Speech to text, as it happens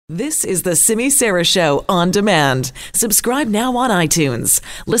This is the Simi Sara Show on demand. Subscribe now on iTunes.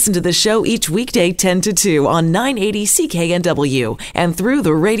 Listen to the show each weekday 10 to 2 on 980 CKNW and through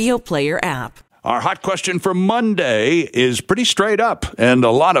the Radio Player app. Our hot question for Monday is pretty straight up, and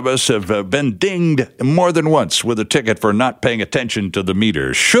a lot of us have been dinged more than once with a ticket for not paying attention to the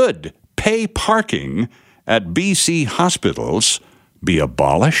meter. Should pay parking at BC hospitals be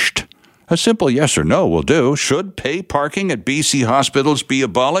abolished? A simple yes or no will do. Should pay parking at BC hospitals be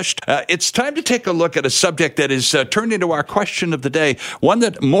abolished? It's time to take a look at a subject that is turned into our question of the day, one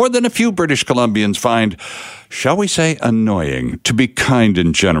that more than a few British Columbians find, shall we say, annoying, to be kind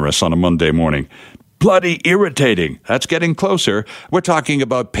and generous on a Monday morning. Bloody irritating. That's getting closer. We're talking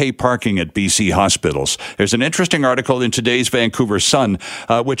about pay parking at BC hospitals. There's an interesting article in today's Vancouver Sun,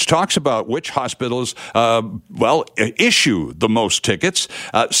 which talks about which hospitals, issue the most tickets.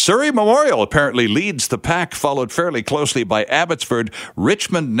 Surrey Memorial apparently leads the pack, followed fairly closely by Abbotsford,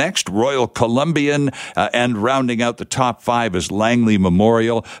 Richmond next, Royal Columbian, and rounding out the top five is Langley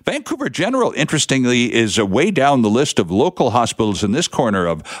Memorial. Vancouver General, interestingly, is way down the list of local hospitals in this corner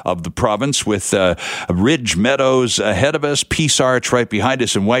of the province, with Ridge Meadows ahead of us, Peace Arch right behind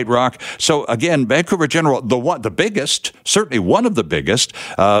us in White Rock. So again, Vancouver General, the biggest, certainly one of the biggest,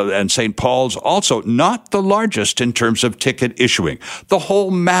 and St. Paul's also not the largest in terms of ticket issuing. The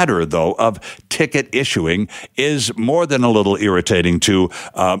whole matter, though, of ticket issuing is more than a little irritating to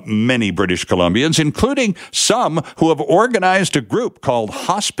many British Columbians, including some who have organized a group called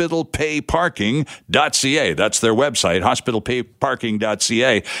hospitalpayparking.ca. That's their website,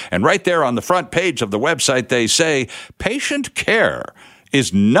 hospitalpayparking.ca. And right there on the front page of the website, they say patient care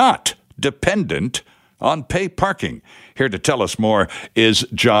is not dependent on pay parking. Here to tell us more is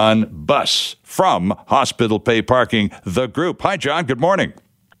John Buss from Hospital Pay Parking, the group. Hi, John. Good morning.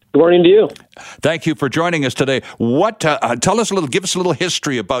 Good morning to you. Thank you for joining us today. Tell us give us a little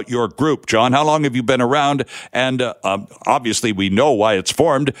history about your group, John. How long have you been around? And obviously, we know why it's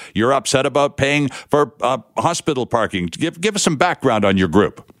formed. You're upset about paying for hospital parking. Give us some background on your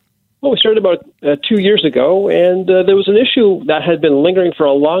group. Well, we started about 2 years ago, and there was an issue that had been lingering for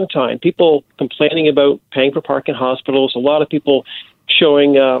a long time. People complaining about paying for parking in hospitals, a lot of people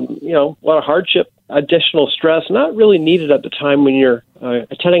showing, a lot of hardship, additional stress, not really needed at the time when you're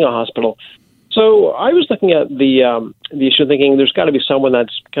attending a hospital. So I was looking at the issue, thinking there's got to be someone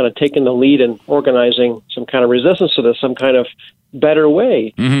that's kind of taking the lead in organizing some kind of resistance to this, some kind of better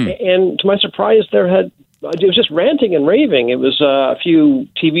way. Mm-hmm. And to my surprise, it was just ranting and raving. It was a few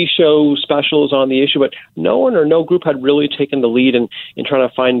TV show specials on the issue, but no one or no group had really taken the lead in trying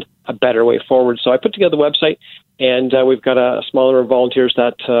to find a better way forward. So I put together the website, and we've got a small number of volunteers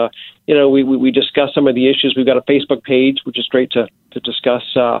that, we discuss some of the issues. We've got a Facebook page, which is great to discuss,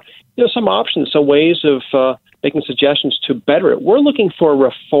 some options, some ways of making suggestions to better it. We're looking for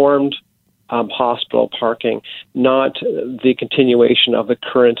reformed hospital parking, not the continuation of the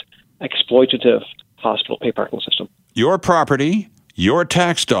current exploitative hospital pay parking system. Your property, your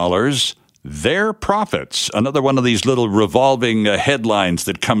tax dollars, their profits. Another one of these little revolving headlines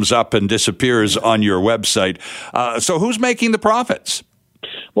that comes up and disappears on your website. So who's making the profits?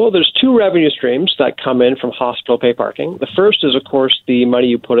 Well, there's two revenue streams that come in from hospital pay parking. The first is, of course, the money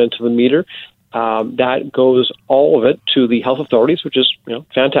you put into the meter. That goes, all of it, to the health authorities, which is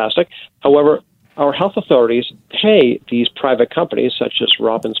fantastic. However, our health authorities pay these private companies, such as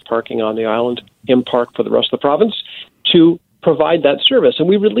Robbins Parking on the island, Impark for the rest of the province, to provide that service. And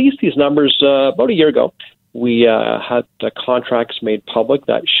we released these numbers about a year ago. We had contracts made public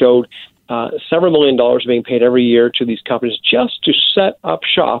that showed several $1 million being paid every year to these companies just to set up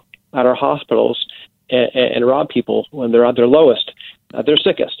shop at our hospitals and rob people when they're at their lowest, their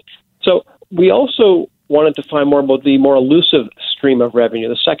sickest. So we also wanted to find more about the more elusive stream of revenue,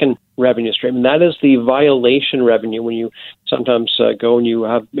 the second revenue stream, and that is the violation revenue. When you sometimes go and you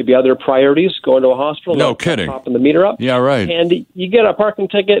have maybe other priorities, going to a hospital, no kidding, popping the meter up, yeah, right, and you get a parking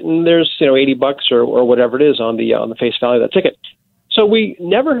ticket, and there's $80 or whatever it is on the face value of that ticket. So we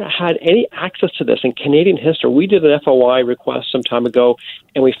never had any access to this in Canadian history. We did an FOI request some time ago,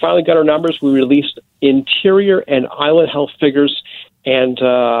 and we finally got our numbers. We released interior and island health figures. And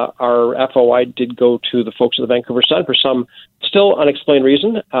our FOI did go to the folks at the Vancouver Sun for some still unexplained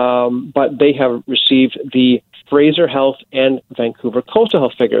reason, but they have received the Fraser Health and Vancouver Coastal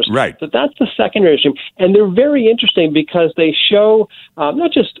Health figures. Right. So that's the secondary stream. And they're very interesting because they show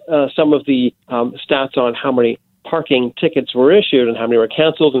not just some of the stats on how many parking tickets were issued and how many were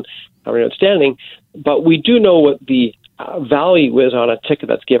canceled and how many are outstanding, but we do know what the value is on a ticket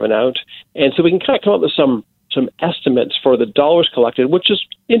that's given out. And so we can kind of come up with some some estimates for the dollars collected, which is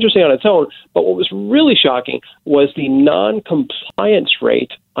interesting on its own. But what was really shocking was the non-compliance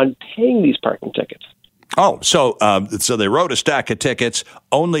rate on paying these parking tickets. Oh, so they wrote a stack of tickets,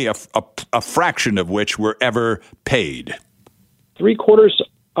 only a fraction of which were ever paid. 3/4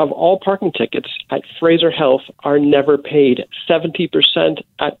 of all parking tickets at Fraser Health are never paid. 70%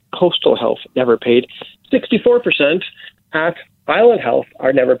 at Coastal Health never paid. 64% at Island Health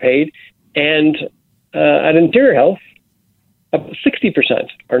are never paid. And at Interior Health, 60%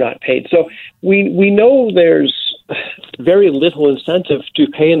 are not paid. So we know there's very little incentive to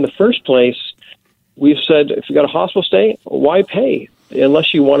pay in the first place. We've said if you've got a hospital stay, why pay?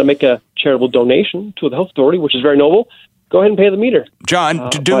 Unless you want to make a charitable donation to the health authority, which is very noble, go ahead and pay the meter. John,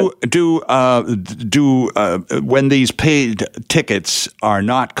 when these paid tickets are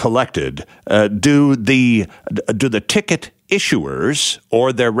not collected, do the ticket issuers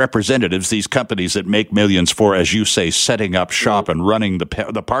or their representatives, these companies that make millions for, as you say, setting up shop and running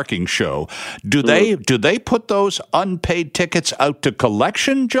the parking show, do they put those unpaid tickets out to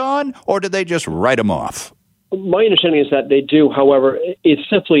collection, John, or do they just write them off? My understanding is that they do. However, it's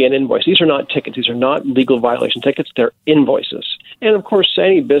simply an invoice. These are not tickets. These are not legal violation tickets. They're invoices. And, of course,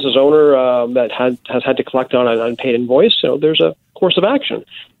 any business owner that has had to collect on an unpaid invoice, so there's a course of action.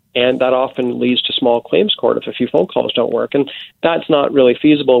 And that often leads to small claims court if a few phone calls don't work. And that's not really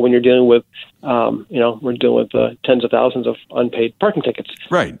feasible when you're dealing with, we're dealing with tens of thousands of unpaid parking tickets.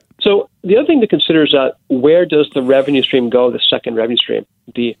 Right. So the other thing to consider is that where does the revenue stream go, the second revenue stream?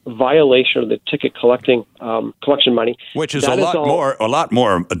 The violation of the ticket collection money. Which is a lot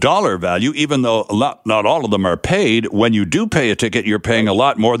more dollar value, even though not all of them are paid. When you do pay a ticket, you're paying a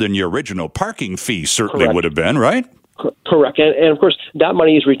lot more than your original parking fee certainly would have been, right? Correct. And of course, that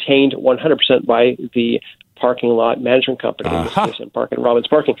money is retained 100% by the parking lot management company, Park and Robbins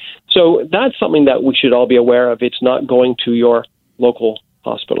Parking. So that's something that we should all be aware of. It's not going to your local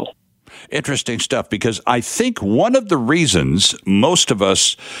hospital. Interesting stuff, because I think one of the reasons most of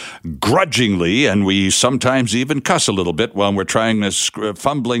us grudgingly, and we sometimes even cuss a little bit when we're trying to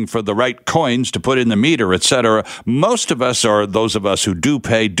fumbling for the right coins to put in the meter, etc., most of us, or those of us who do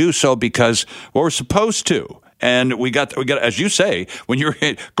pay, do so because we're supposed to. And we got, as you say, when you're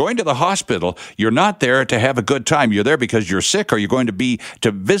going to the hospital, you're not there to have a good time. You're there because you're sick, or you're going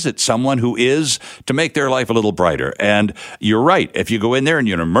to visit someone who is, to make their life a little brighter. And you're right. If you go in there and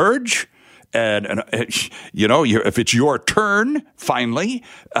you emerge, and if it's your turn finally,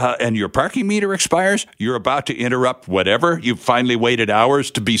 and your parking meter expires, you're about to interrupt whatever you've finally waited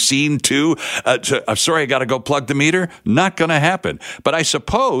hours to be seen to. I'm sorry, I got to go plug the meter. Not going to happen. But I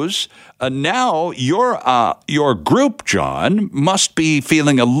suppose now your group, John, must be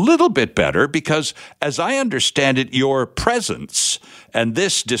feeling a little bit better because, as I understand it, your presence and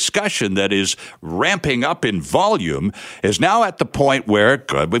this discussion that is ramping up in volume is now at the point where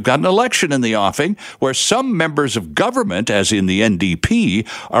we've got an election in the offing, where some members of government, as in the NDP,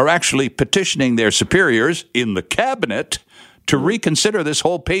 are actually petitioning their superiors in the cabinet to reconsider this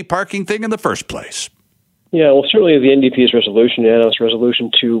whole pay parking thing in the first place. Yeah, well, certainly the NDP's unanimous resolution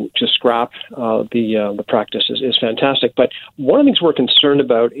to scrap the practice is fantastic. But one of the things we're concerned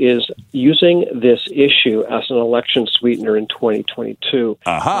about is using this issue as an election sweetener in 2022.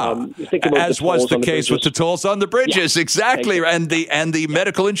 As was the case with the tolls on the bridges, yeah, exactly, and the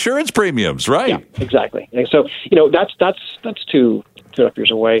medical insurance premiums, right? Yeah, exactly. And so that's 2.5 years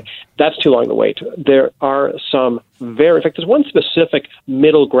away. That's too long to wait. There are some in fact, there's one specific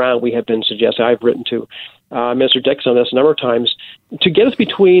middle ground we have been suggesting. I've written to Minister Dix on this a number of times to get us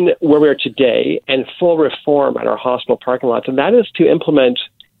between where we are today and full reform at our hospital parking lots, and that is to implement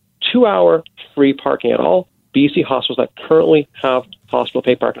 2-hour free parking at all BC hospitals that currently have hospital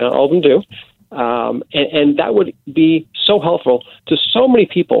pay parking. Not all of them do. And that would be so helpful to so many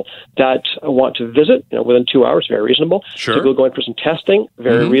people that want to visit within 2 hours, very reasonable. Sure. People going for some testing,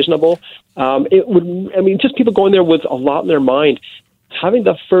 very reasonable. It would, just people going there with a lot in their mind, having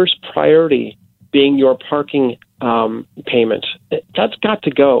the first priority being your parking payment. That's got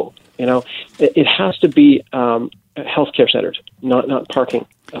to go. It has to be healthcare centered, not parking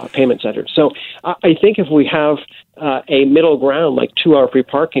payment centered. So I think if we have a middle ground like 2-hour free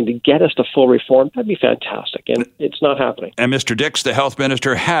parking to get us to full reform, that'd be fantastic. And it's not happening. And Mr. Dix, the health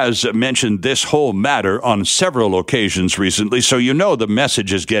minister, has mentioned this whole matter on several occasions recently. So the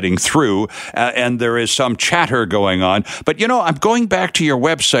message is getting through, and there is some chatter going on. But I'm going back to your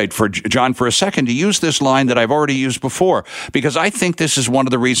website John for a second to use this line that I've already used before, because I think this is one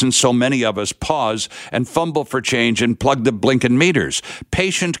of the reasons so many of us pause and fumble for change and plug the blinking meters.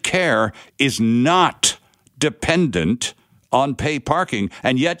 Patient care is not dependent on pay parking,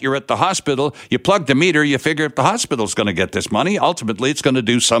 and yet you're at the hospital, you plug the meter, you figure if the hospital's going to get this money, ultimately it's going to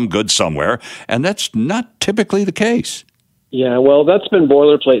do some good somewhere, and that's not typically the case. Yeah, well, that's been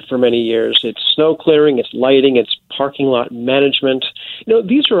boilerplate for many years. It's snow clearing, it's lighting, it's parking lot management.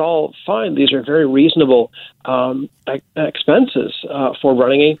 These are all fine. These are very reasonable expenses for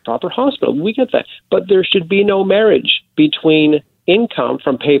running a proper hospital. We get that. But there should be no marriage between income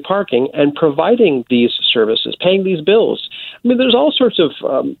from pay parking and providing these services, paying these bills. I mean, there's all sorts of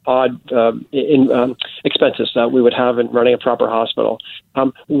odd expenses that we would have in running a proper hospital.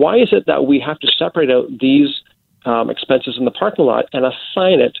 Why is it that we have to separate out these expenses in the parking lot and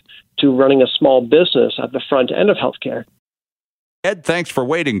assign it to running a small business at the front end of healthcare? Ed, thanks for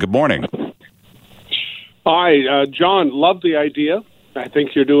waiting. Good morning. Hi, John. Love the idea. I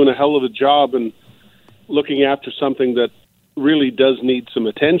think you're doing a hell of a job in looking after something that really does need some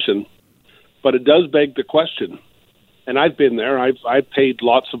attention, but it does beg the question. And I've been there. I've paid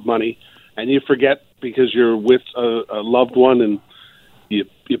lots of money, and you forget because you're with a loved one, and you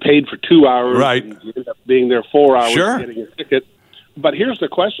paid for 2 hours, right? And you end up being there 4 hours, sure, getting a ticket. But here's the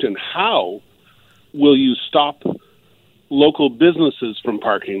question: how will you stop local businesses from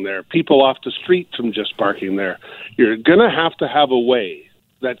parking there, people off the street from just parking there? You're going to have a way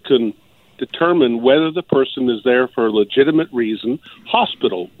that can determine whether the person is there for a legitimate reason,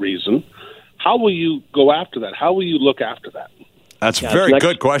 hospital reason. How will you go after that? How will you look after that? That's a very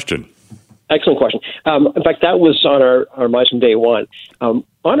good question. Excellent question. In fact, that was on our minds from day one. On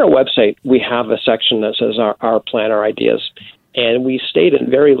our website, we have a section that says our plan, our ideas. And we state in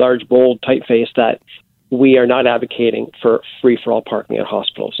very large, bold typeface that we are not advocating for free-for-all parking at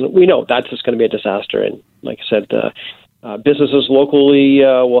hospitals. And we know that's just going to be a disaster. And like I said, businesses locally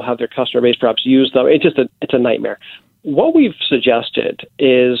will have their customer base perhaps use them. It's a nightmare. What we've suggested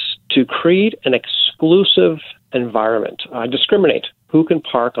is to create an exclusive environment, discriminate who can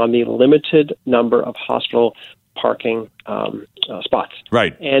park on the limited number of hospital parking spots.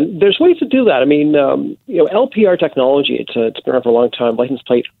 Right. And there's ways to do that. I mean, LPR technology, it's been around for a long time, license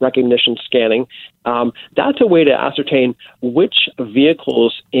plate recognition scanning. That's a way to ascertain which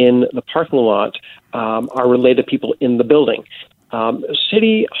vehicles in the parking lot are related to people in the building.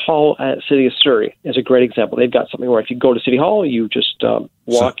 City Hall at City of Surrey is a great example. They've got something where if you go to City Hall, you just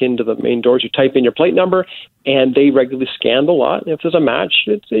walk into the main doors, you type in your plate number, and they regularly scan the lot. And if there's a match,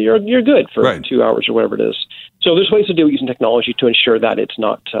 you're good for 2 hours or whatever it is. So there's ways to do it using technology to ensure that it's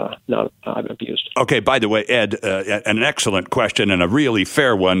not abused. Okay, by the way, Ed, an excellent question and a really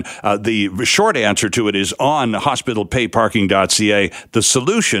fair one. The short answer to it is on hospitalpayparking.ca. The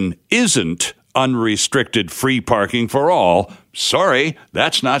solution isn't unrestricted free parking for all. Sorry,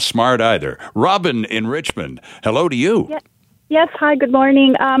 that's not smart either. Robin in Richmond, hello to you. Yes, hi, good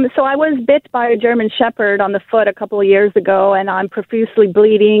morning. So I was bit by a German Shepherd on the foot a couple of years ago, and I'm profusely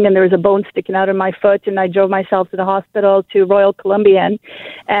bleeding, and there was a bone sticking out of my foot, and I drove myself to the hospital to Royal Columbian.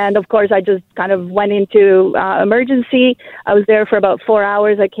 And, of course, I just kind of went into emergency. I was there for about 4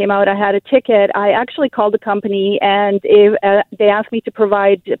 hours. I came out. I had a ticket. I actually called the company, and they asked me to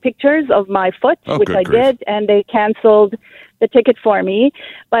provide pictures of my foot, which I did, and they canceled the ticket for me.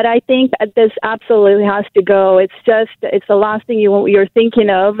 But I think that this absolutely has to go. It's the last thing you're thinking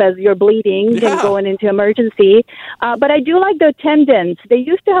of as you're bleeding and going into emergency. But I do like the attendants. They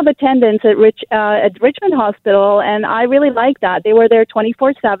used to have attendants at Richmond Hospital, and I really like that. They were there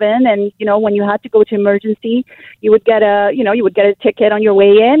 24/7, and when you had to go to emergency, you would get a ticket on your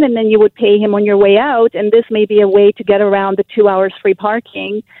way in, and then you would pay him on your way out. And this may be a way to get around the 2 hours free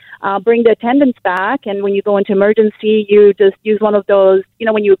parking. Bring the attendants back, and when you go into emergency, you just use one of those,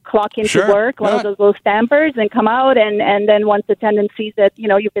 when you clock into work, one of those little stampers, and come out, and then once the attendant sees that,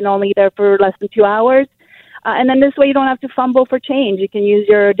 you've been only there for less than 2 hours, and then this way you don't have to fumble for change. You can use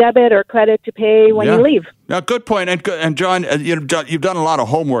your debit or credit to pay when you leave. Now, good point. And John, you've done a lot of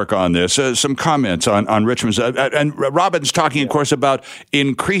homework on this. Some comments on Richmond's. And Robin's talking, of course, about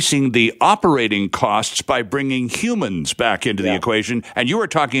increasing the operating costs by bringing humans back into the equation. And you were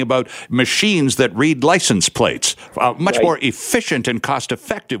talking about machines that read license plates, a much more efficient and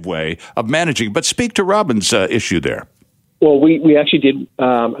cost-effective way of managing. But speak to Robin's issue there. Well, we actually did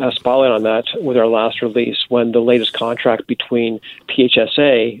a spotlight on that with our last release when the latest contract between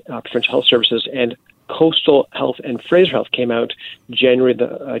PHSA, Provincial Health Services, and Coastal Health and Fraser Health came out January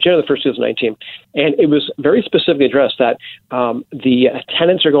the 1st, 2019. And it was very specifically addressed that the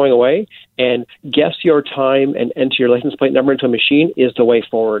attendants are going away, and guess your time and enter your license plate number into a machine is the way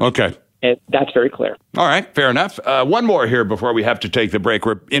forward. Okay. And that's very clear. All right, fair enough. One more here before we have to take the break.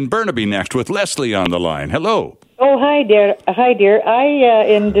 We're in Burnaby next with Leslie on the line. Hello. Oh, hi, dear.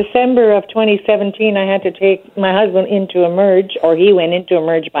 In December of 2017, I had to take my husband into Emerge, or he went into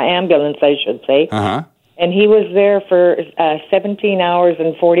Emerge by ambulance, I should say. Uh-huh. And he was there for 17 hours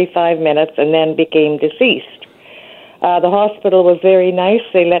and 45 minutes and then became deceased. The hospital was very nice.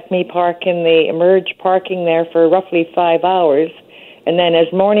 They let me park in the Emerge parking there for roughly 5 hours. And then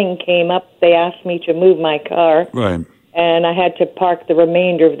as morning came up, they asked me to move my car. Right. And I had to park the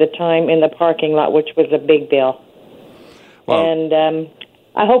remainder of the time in the parking lot, which was a big bill. Well, and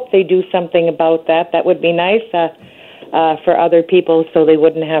I hope they do something about that. That would be nice for other people so they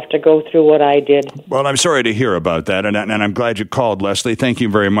wouldn't have to go through what I did. Well, I'm sorry to hear about that, and I'm glad you called, Leslie. Thank you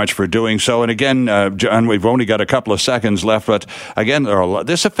very much for doing so. And again, John, we've only got a couple of seconds left, but again,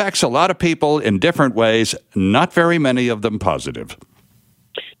 this affects a lot of people in different ways, not very many of them positive.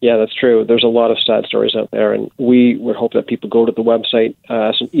 Yeah, that's true. There's a lot of sad stories out there, and we would hope that people go to the website.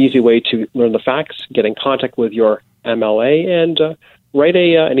 It's an easy way to learn the facts, get in contact with your MLA, and write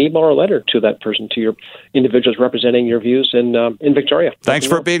an email or letter to that person, to your individuals representing your views in Victoria. Thanks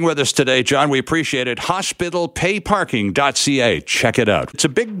for being with us today, John. We appreciate it. Hospitalpayparking.ca. Check it out. It's a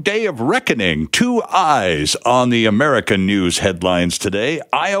big day of reckoning. Two eyes on the American news headlines today.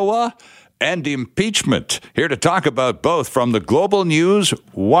 Iowa and impeachment. Here to talk about both from the Global News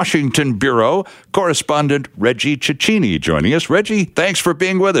Washington Bureau, correspondent Reggie Cecchini joining us. Reggie, thanks for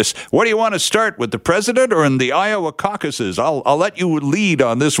being with us. What do you want to start with, the president or in the Iowa caucuses? I'll let you lead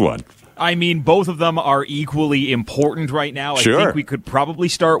on this one. I mean, both of them are equally important right now. Sure. I think we could probably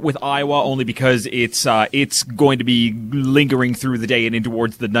start with Iowa only because it's going to be lingering through the day and in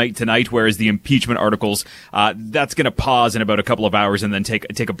towards the night tonight, whereas the impeachment articles, that's going to pause in about a couple of hours and then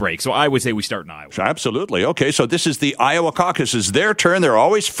take a break. So I would say we start in Iowa. Absolutely. Okay, so this is the Iowa caucuses. Their turn. They're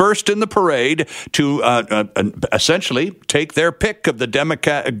always first in the parade to essentially take their pick of the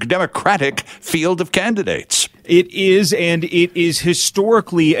Democratic field of candidates. It is, and it is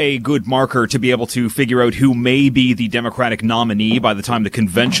historically a good marker to be able to figure out who may be the Democratic nominee by the time the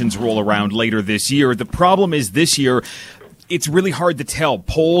conventions roll around later this year. The problem is this year, it's really hard to tell.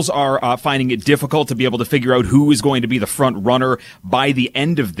 Polls are finding it difficult to be able to figure out who is going to be the front runner by the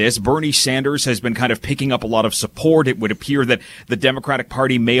end of this. Bernie Sanders has been kind of picking up a lot of support. It would appear that the Democratic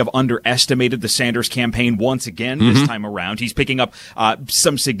Party may have underestimated the Sanders campaign once again this time around. He's picking up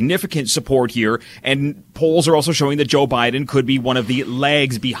some significant support here, and polls are also showing that Joe Biden could be one of the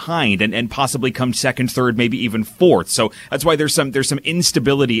lags behind and possibly come second, third, maybe even fourth. So that's why there's some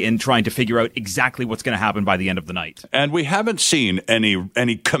instability in trying to figure out exactly what's going to happen by the end of the night. And we haven't seen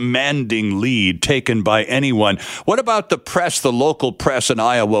any commanding lead taken by anyone. What about the press, the local press in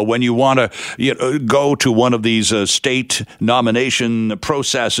Iowa, when you want to go to one of these state nomination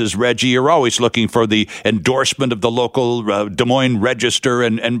processes, Reggie? You're always looking for the endorsement of the local Des Moines Register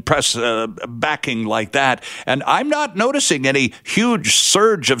and press backing like that. And I'm not noticing any huge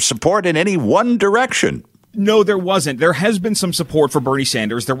surge of support in any one direction. No, there wasn't. There has been some support for Bernie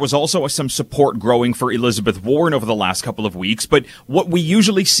Sanders. There was also some support growing for Elizabeth Warren over the last couple of weeks. But what we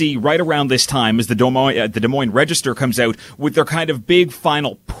usually see right around this time is the Des Moines Register comes out with their kind of big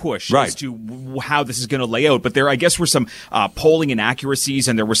final push as to how this is going to lay out. But there, I guess, were some polling inaccuracies,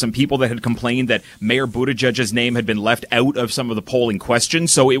 and there were some people that had complained that Mayor Buttigieg's name had been left out of some of the polling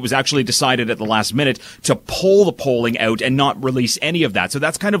questions. So it was actually decided at the last minute to pull the polling out and not release any of that. So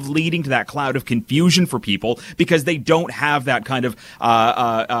that's kind of leading to that cloud of confusion for people, because they don't have that kind of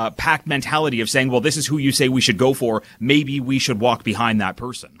packed mentality of saying, well, this is who you say we should go for. Maybe we should walk behind that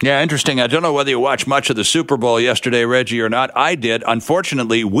person. Yeah, interesting. I don't know whether you watched much of the Super Bowl yesterday, Reggie, or not. I did.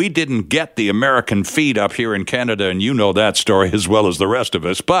 Unfortunately, we didn't get the American feed up here in Canada, and you know that story as well as the rest of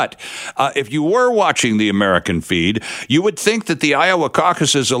us. But if you were watching the American feed, you would think that the Iowa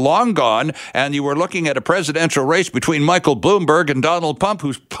caucuses are long gone, and you were looking at a presidential race between Michael Bloomberg and Donald Trump,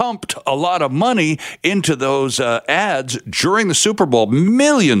 who's pumped a lot of money into those ads during the Super Bowl,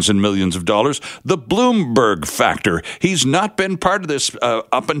 millions and millions of dollars. The Bloomberg factor. He's not been part of this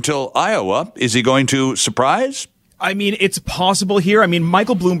up until Iowa. Is he going to surprise? I mean, it's possible here. I mean,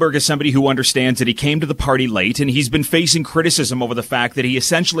 Michael Bloomberg is somebody who understands that he came to the party late, and he's been facing criticism over the fact that he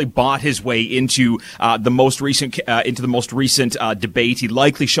essentially bought his way into the most recent debate. He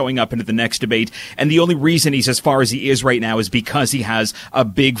likely showing up into the next debate, and the only reason he's as far as he is right now is because he has a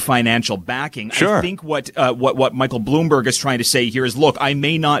big financial backing. Sure. I think what Michael Bloomberg is trying to say here is, look, I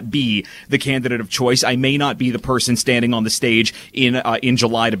may not be the candidate of choice. I may not be the person standing on the stage in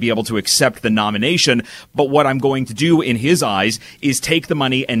July to be able to accept the nomination, but what I'm going to to do, in his eyes, is take the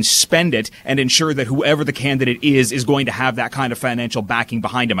money and spend it and ensure that whoever the candidate is going to have that kind of financial backing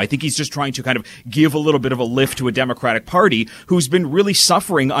behind him. I think he's just trying to kind of give a little bit of a lift to a Democratic Party who's been really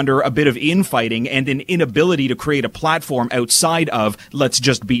suffering under a bit of infighting and an inability to create a platform outside of let's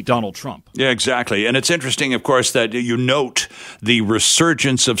just beat Donald Trump. Yeah, exactly. And it's interesting, of course, that you note the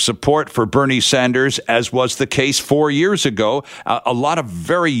resurgence of support for Bernie Sanders, as was the case 4 years ago. A lot of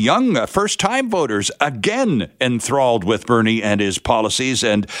very young first-time voters, again, enthralled with Bernie and his policies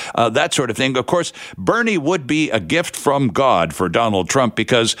and that sort of thing. Of course, Bernie would be a gift from God for Donald Trump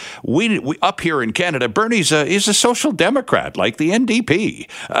because we up here in Canada, Bernie's is a social democrat like the NDP.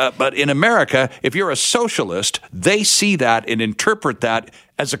 But in America, if you're a socialist, they see that and interpret that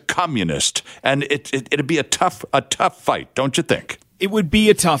as a communist. And it'd be a tough fight, don't you think? It would be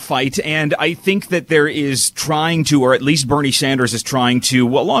a tough fight, and I think that there is trying to, or at least Bernie Sanders is trying to,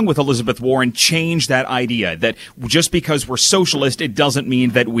 along with Elizabeth Warren, change that idea that just because we're socialist, it doesn't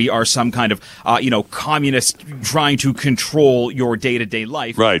mean that we are some kind of, communist trying to control your day-to-day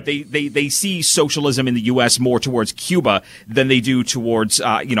life. Right. They see socialism in the U.S. more towards Cuba than they do towards,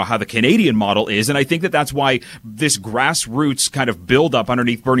 how the Canadian model is, and I think that that's why this grassroots kind of build-up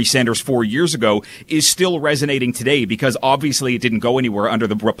underneath Bernie Sanders 4 years ago is still resonating today, because obviously it didn't go anywhere under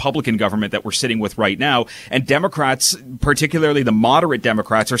the Republican government that we're sitting with right now. And Democrats, particularly the moderate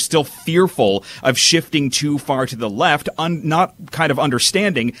Democrats, are still fearful of shifting too far to the left, not kind of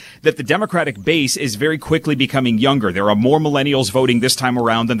understanding that the Democratic base is very quickly becoming younger. There are more millennials voting this time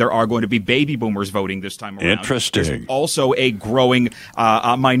around than there are going to be baby boomers voting this time around. Interesting. There's also a growing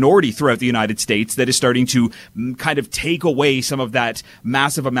minority throughout the United States that is starting to kind of take away some of that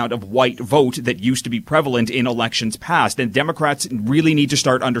massive amount of white vote that used to be prevalent in elections past. And Democrats really need to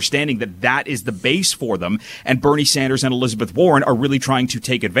start understanding that that is the base for them. And Bernie Sanders and Elizabeth Warren are really trying to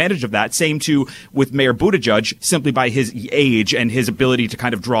take advantage of that. Same too with Mayor Buttigieg, simply by his age and his ability to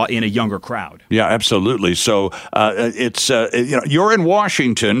kind of draw in a younger crowd. Yeah, absolutely. So you're in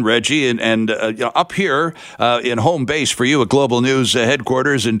Washington, Reggie, and up here in home base for you at Global News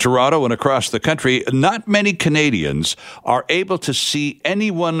headquarters in Toronto and across the country, not many Canadians are able to see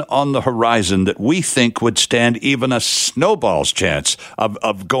anyone on the horizon that we think would stand even a snowball's chance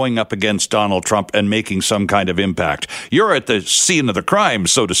of going up against Donald Trump and making some kind of impact. You're at the scene of the crime,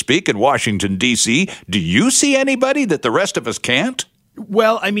 so to speak, in Washington, D.C. Do you see anybody that the rest of us can't?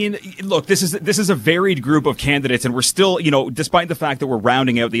 Well, I mean, look, this is a varied group of candidates, and we're still, despite the fact that we're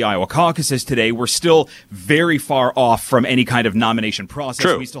rounding out the Iowa caucuses today, we're still very far off from any kind of nomination process.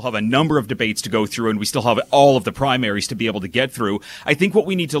 True. We still have a number of debates to go through, and we still have all of the primaries to be able to get through. I think what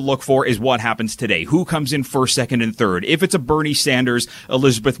we need to look for is what happens today. Who comes in first, second, and third? If it's a Bernie Sanders,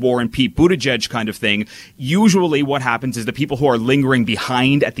 Elizabeth Warren, Pete Buttigieg kind of thing, usually what happens is the people who are lingering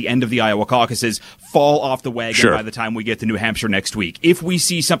behind at the end of the Iowa caucuses fall off the wagon by the time we get to New Hampshire next week. If we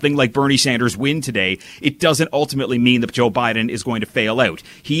see something like Bernie Sanders win today, it doesn't ultimately mean that Joe Biden is going to fail out.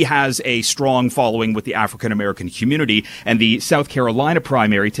 He has a strong following with the African American community, and the South Carolina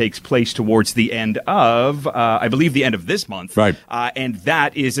primary takes place towards the end of, I believe, the end of this month. Right. And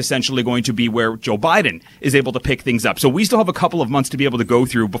that is essentially going to be where Joe Biden is able to pick things up. So we still have a couple of months to be able to go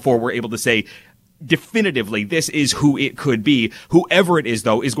through before we're able to say, definitively, this is who it could be. Whoever it is,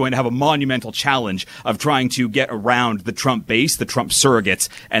 though, is going to have a monumental challenge of trying to get around the Trump base, the Trump surrogates,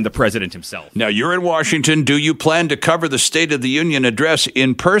 and the president himself. Now, you're in Washington. Do you plan to cover the State of the Union address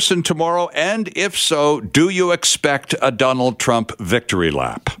in person tomorrow? And if so, do you expect a Donald Trump victory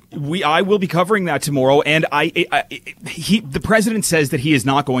lap? I will be covering that tomorrow, and the president says that he is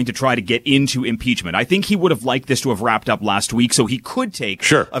not going to try to get into impeachment. I think he would have liked this to have wrapped up last week, so he could take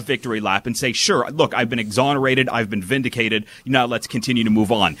a victory lap and say, sure, look, I've been exonerated, I've been vindicated, now let's continue to move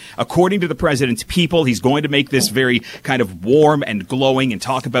on. According to the president's people, he's going to make this very kind of warm and glowing and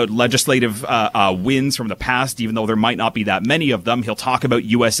talk about legislative wins from the past, even though there might not be that many of them. He'll talk about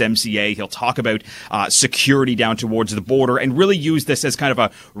USMCA, he'll talk about security down towards the border, and really use this as kind of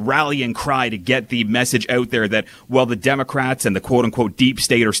a rallying cry to get the message out there that, well, the Democrats and the quote-unquote deep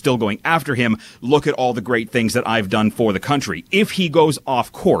state are still going after him. Look at all the great things that I've done for the country. If he goes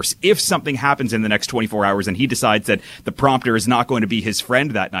off course, if something happens in the next 24 hours and he decides that the prompter is not going to be his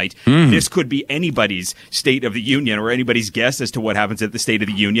friend that night, this could be anybody's State of the Union or anybody's guess as to what happens at the State of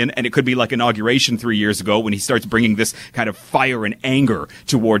the Union. And it could be like inauguration 3 years ago when he starts bringing this kind of fire and anger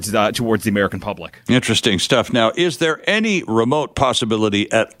towards the American public. Interesting stuff. Now, is there any remote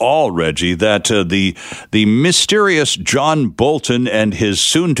possibility at at all, Reggie, that the mysterious John Bolton and his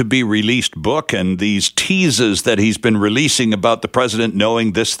soon-to-be released book and these teases that he's been releasing about the president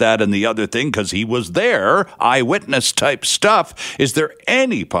knowing this, that, and the other thing because he was there, eyewitness type stuff. Is there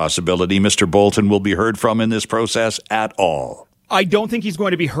any possibility Mr. Bolton will be heard from in this process at all? I don't think he's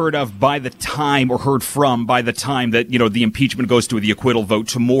going to be heard from by the time that, the impeachment goes to the acquittal vote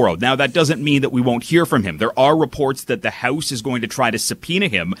tomorrow. Now, that doesn't mean that we won't hear from him. There are reports that the House is going to try to subpoena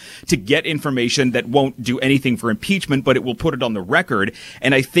him to get information that won't do anything for impeachment, but it will put it on the record.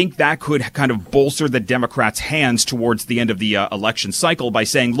 And I think that could kind of bolster the Democrats' hands towards the end of the election cycle by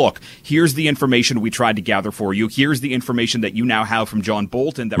saying, look, here's the information we tried to gather for you. Here's the information that you now have from John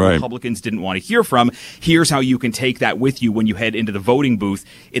Bolton that Republicans didn't want to hear from. Here's how you can take that with you when you head into the voting booth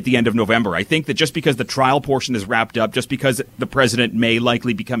at the end of November. I think that just because the trial portion is wrapped up, just because the president may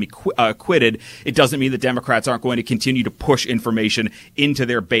likely become acquitted, it doesn't mean that Democrats aren't going to continue to push information into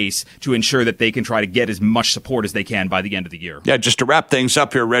their base to ensure that they can try to get as much support as they can by the end of the year. Yeah, just to wrap things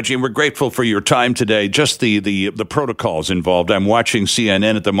up here, Reggie, and we're grateful for your time today. Just the protocols involved. I'm watching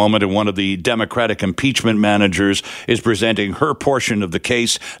CNN at the moment, and one of the Democratic impeachment managers is presenting her portion of the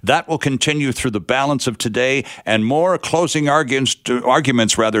case. That will continue through the balance of today, and more closing arguments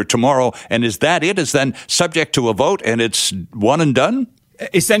tomorrow. And is that it? Is then subject to a vote and it's one and done?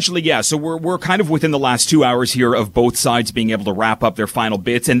 Essentially, yeah. So we're kind of within the last 2 hours here of both sides being able to wrap up their final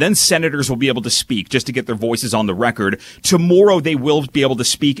bits, and then senators will be able to speak just to get their voices on the record. Tomorrow they will be able to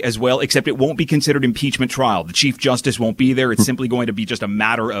speak as well, except it won't be considered impeachment trial. The Chief Justice won't be there. It's simply going to be just a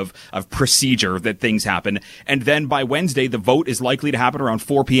matter of procedure that things happen. And then by Wednesday, the vote is likely to happen around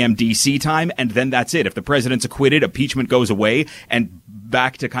 4 p.m. D.C. time, and then that's it. If the president's acquitted, impeachment goes away, and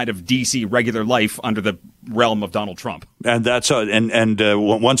back to kind of D.C. regular life under the realm of Donald Trump. And that's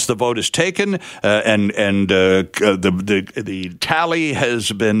once the vote is taken the tally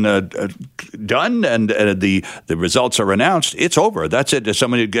has been done and the results are announced, it's over. That's it. Does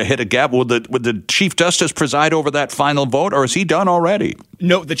somebody hit a gavel? Would the Chief Justice preside over that final vote, or is he done already?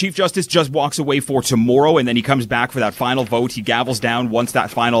 No, the Chief Justice just walks away for tomorrow, and then he comes back for that final vote. He gavels down once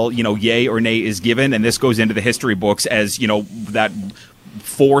that final, yay or nay is given, and this goes into the history books as, that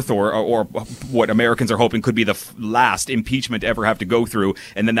fourth or what Americans are hoping could be the last impeachment to ever have to go through.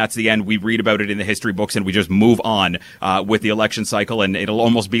 And then that's the end. We read about it in the history books and we just move on with the election cycle, and it'll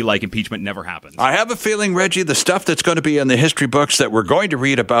almost be like impeachment never happened. I have a feeling, Reggie, the stuff that's going to be in the history books that we're going to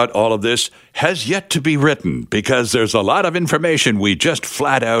read about all of this has yet to be written, because there's a lot of information we just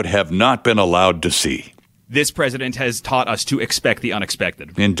flat out have not been allowed to see. This president has taught us to expect the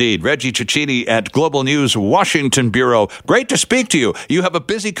unexpected. Indeed. Reggie Cecchini at Global News Washington Bureau. Great to speak to you. You have a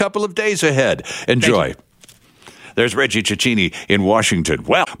busy couple of days ahead. Enjoy. There's Reggie Cecchini in Washington.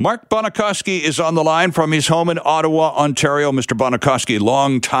 Well, Mark Bonakoski is on the line from his home in Ottawa, Ontario. Mr. Bonakoski,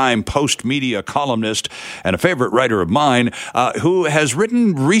 longtime Post-media columnist and a favorite writer of mine, who has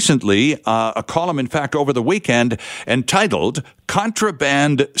written recently a column, in fact, over the weekend, entitled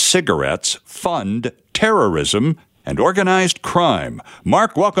Contraband Cigarettes Fund Terrorism and Organized Crime.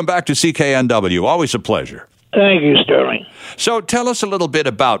 Mark, welcome back to CKNW. Always a pleasure. Thank you, Sterling. So tell us a little bit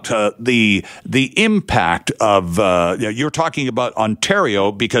about the impact of, you're talking about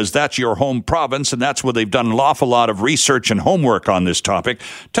Ontario because that's your home province and that's where they've done an awful lot of research and homework on this topic.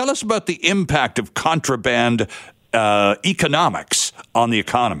 Tell us about the impact of contraband economics on the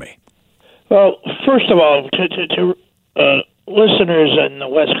economy. Well, first of all, to listeners on the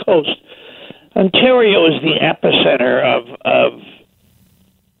West Coast, Ontario is the epicenter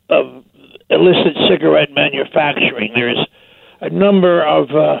of illicit cigarette manufacturing. There's a number of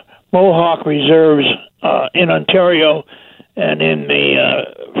Mohawk reserves in Ontario and in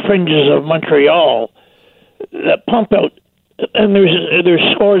the fringes of Montreal that pump out, and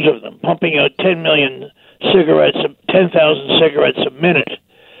there's scores of them pumping out 10 million cigarettes, 10,000 cigarettes a minute.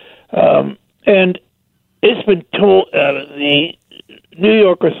 And it's been told, the New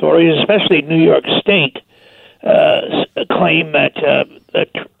York authorities, especially New York State, claim that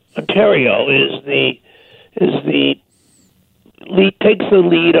Ontario takes the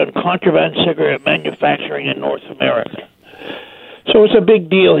lead on contraband cigarette manufacturing in North America. So it's a big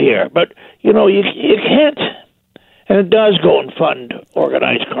deal here. But, you can't, and it does go and fund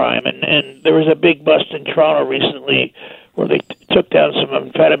organized crime. And there was a big bust in Toronto recently where they took down some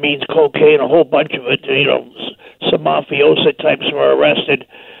amphetamines, cocaine, a whole bunch of it. Some mafiosa types were arrested.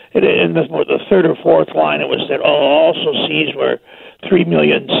 And in the third or fourth line, it was that also seized were 3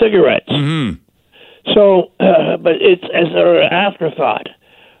 million cigarettes. Mm-hmm. So, but it's as an afterthought.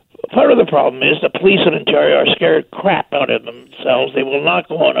 Part of the problem is the police in Ontario are scared crap out of themselves. They will not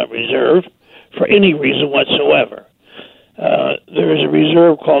go on a reserve for any reason whatsoever. there is a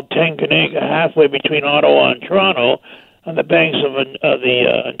reserve called Tangananga, halfway between Ottawa and Toronto, on the banks of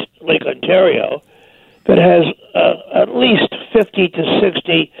the Lake Ontario, that has at least 50 to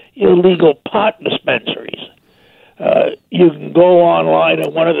 60 illegal pot dispensaries. You can go online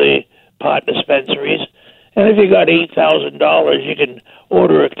at one of the pot dispensaries, and if you got $8,000, you can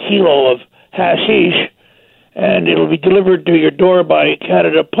order a kilo of hashish, and it'll be delivered to your door by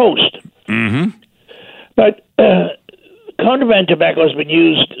Canada Post. Mm-hmm. But contraband tobacco has been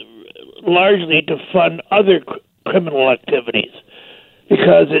used largely to fund other criminal activities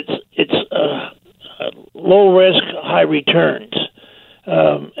because it's low risk, high returns.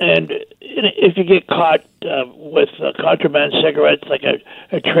 And if you get caught with contraband cigarettes, like a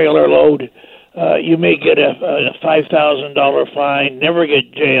trailer load, you may get a $5,000 fine, never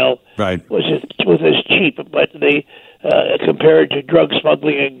get jail, right? Which is cheap, but they compared to drug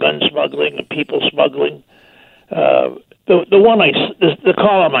smuggling and gun smuggling and people smuggling. The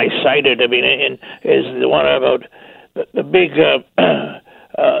column I cited, is the one about the big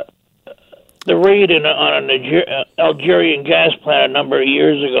the raid on an Algerian gas plant a number of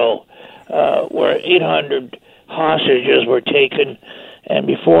years ago, where 800 hostages were taken, and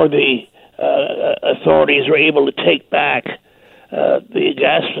before the authorities were able to take back the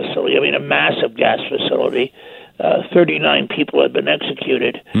gas facility, a massive gas facility, 39 people had been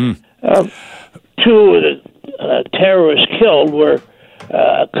executed. Two of the terrorists killed were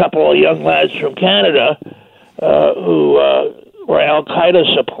a couple of young lads from Canada who were Al-Qaeda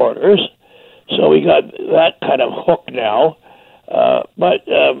supporters. So we got that kind of hook now. But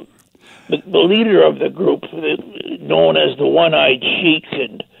the leader of the group, known as the One-Eyed Sheik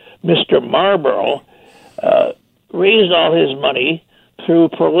and Mr. Marlborough, raised all his money through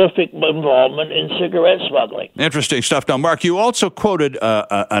prolific involvement in cigarette smuggling. Interesting stuff. Now, Mark, you also quoted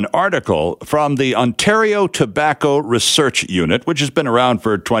an article from the Ontario Tobacco Research Unit, which has been around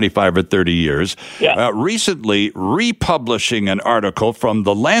for 25 or 30 years, recently republishing an article from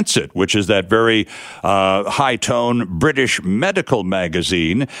The Lancet, which is that very high-tone British medical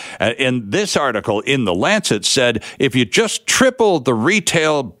magazine. In this article in The Lancet said, if you just triple the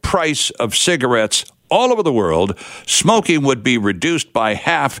retail price of cigarettes all over the world, smoking would be reduced by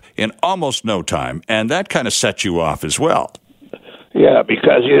half in almost no time, and that kind of sets you off as well. Yeah,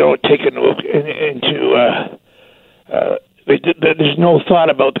 because you don't take into there's no thought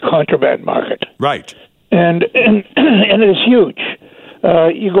about the contraband market, right? And it's huge.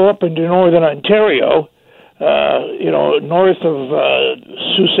 You go up into northern Ontario, north of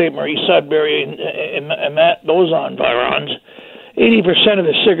Sault Ste. Marie, Sudbury, and those environs. 80% of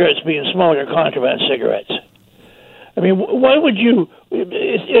the cigarettes being smoked are contraband cigarettes. Why would you?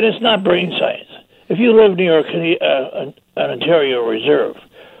 It's not brain science. If you live near an Ontario reserve,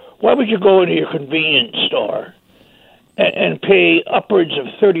 why would you go into your convenience store and pay upwards of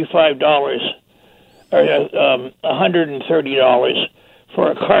 $35 or $130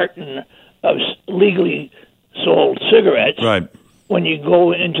 for a carton of legally sold cigarettes? Right. When you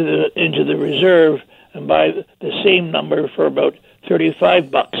go into the reserve and buy the same number for about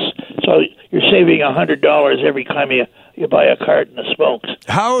 $35. So you're saving $100 every time you buy a carton of smokes.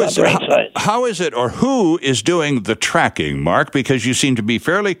 How is it, or who is doing the tracking, Mark? Because you seem to be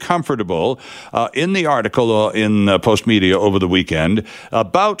fairly comfortable in the article in Post Media over the weekend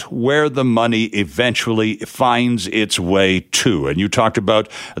about where the money eventually finds its way to. And you talked about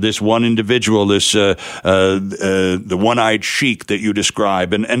this one individual, the One-Eyed Sheik that you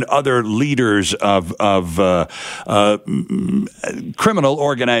describe, and other leaders of criminal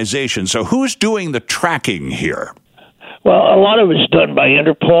organizations. So who's doing the tracking here? Well, a lot of it's done by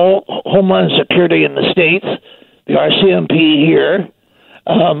Interpol, Homeland Security in the States, the RCMP here,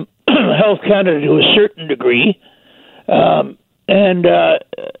 Health Canada to a certain degree, and the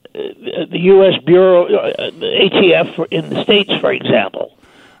U.S. Bureau, the ATF in the States, for example.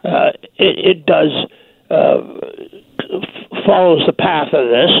 It does follows the path of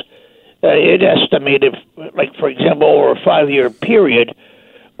this. It estimated, like, for example, over a 5-year period,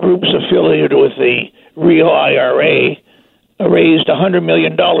 groups affiliated with the real IRA raised $100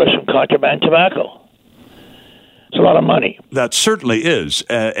 million from contraband tobacco. It's a lot of money. That certainly is.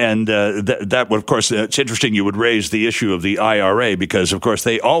 And that would, of course, it's interesting you would raise the issue of the IRA because, of course,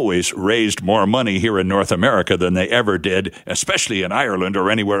 they always raised more money here in North America than they ever did, especially in Ireland or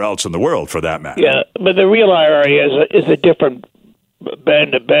anywhere else in the world, for that matter. Yeah, but the real IRA is a different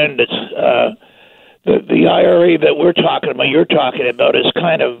band of bandits. The IRA that you're talking about, is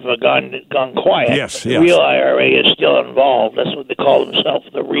kind of gone quiet. Yes. The real IRA is still involved. That's what they call themselves,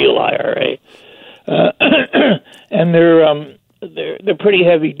 the real IRA, and they're pretty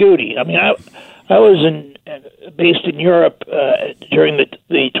heavy duty. I was in based in Europe during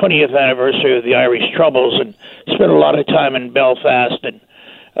the 20th anniversary of the Irish Troubles, and spent a lot of time in Belfast, and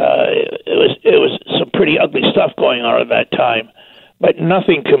it was some pretty ugly stuff going on at that time, but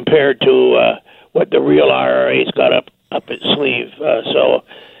nothing compared to what the real IRA's got up its sleeve. So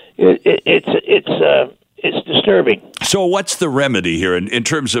it's disturbing. So what's the remedy here in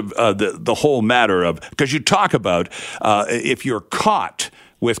terms of the whole matter of, because you talk about if you're caught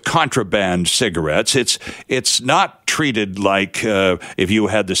with contraband cigarettes, it's not treated like if you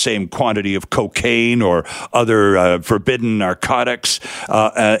had the same quantity of cocaine or other forbidden narcotics,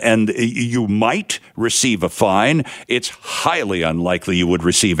 and you might receive a fine. It's highly unlikely you would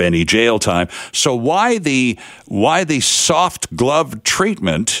receive any jail time. So why the soft glove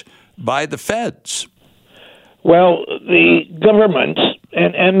treatment by the feds? Well, the government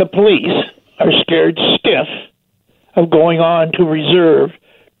and the police are scared stiff of going on to reserve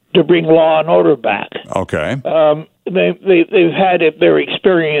to bring law and order back. Okay. They've had their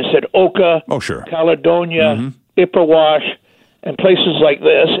experience at Oka, Caledonia, Ipperwash, and places like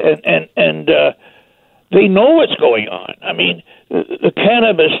this, and they know what's going on. I mean, the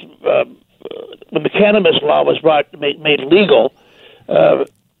cannabis when the cannabis law was made legal, the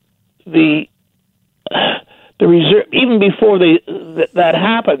reserve, even before that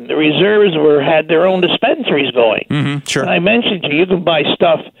happened, the reserves had their own dispensaries going. Mm-hmm, sure. And I mentioned to you, you can buy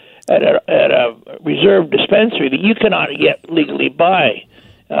stuff at a reserve dispensary that you cannot yet legally buy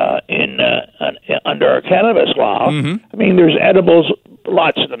under our cannabis law. Mm-hmm. I mean, there's edibles,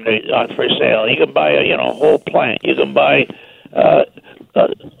 lots of them for sale. You can buy a whole plant. You can buy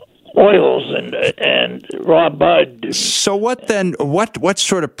oils and raw bud. So what then? What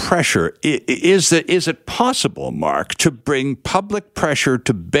sort of pressure is it possible, Mark, to bring public pressure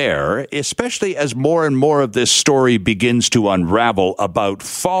to bear, especially as more and more of this story begins to unravel about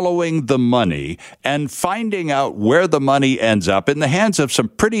following the money and finding out where the money ends up in the hands of some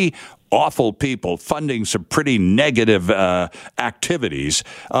pretty awful people funding some pretty negative activities?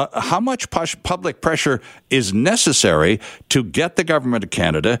 How much public pressure is necessary to get the government of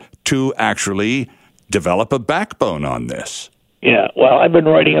Canada to actually develop a backbone on this? Yeah, well, I've been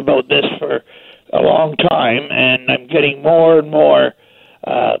writing about this for a long time, and I'm getting more and more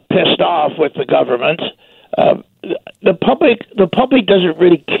pissed off with the government. The public doesn't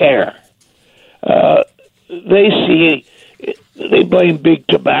really care. They blame big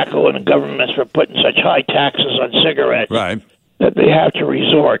tobacco and the governments for putting such high taxes on cigarettes, right, that they have to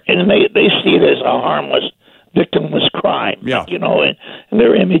resort, and they see it as a harmless, victimless crime. Yeah. And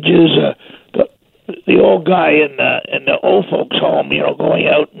their images, the old guy in the old folks' home, going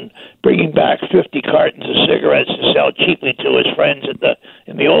out and bringing back 50 cartons of cigarettes to sell cheaply to his friends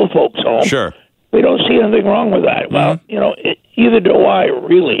in the old folks' home. Sure. They don't see anything wrong with that. Mm-hmm. Well, either do I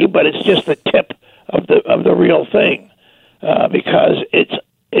really, but it's just the tip of the real thing. Because it's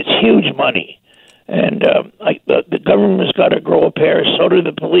huge money, and the government's got to grow a pair. So do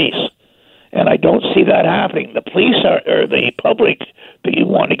the police, and I don't see that happening. The police or the public that you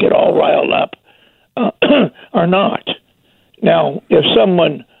want to get all riled up are not. Now, if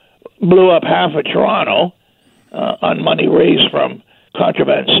someone blew up half of Toronto on money raised from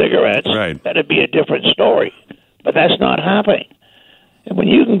contraband cigarettes, right, that'd be a different story. But that's not happening. And when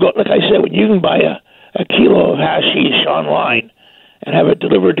you can go, like I said, when you can buy a kilo of hashish online and have it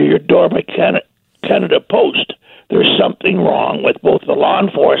delivered to your door by Canada Post, there's something wrong with both the law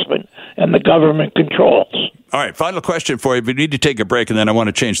enforcement and the government controls. All right, final question for you. We need to take a break, and then I want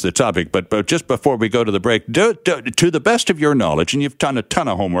to change the topic. But just before we go to the break, to the best of your knowledge, and you've done a ton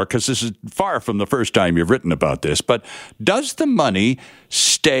of homework because this is far from the first time you've written about this, but does the money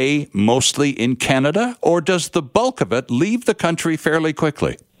stay mostly in Canada, or does the bulk of it leave the country fairly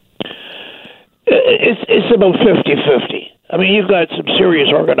quickly? It's about 50-50. I mean, you've got some serious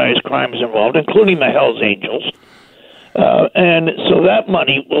organized crimes involved, including the Hells Angels. And so that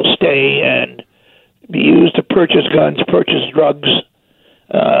money will stay and be used to purchase guns, purchase drugs,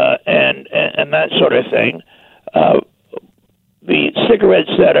 and that sort of thing. The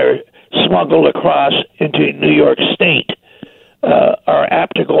cigarettes that are smuggled across into New York State are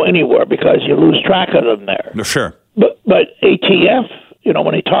apt to go anywhere because you lose track of them there. Sure. But ATF,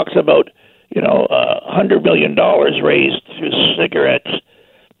 when he talks about $100 million raised through cigarettes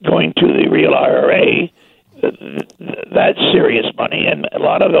going to the real IRA, that's serious money, and a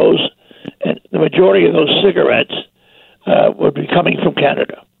lot of those, and the majority of those cigarettes would be coming from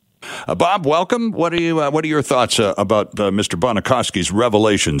Canada. Bob, welcome. What are your thoughts about Mr. Bonakoski's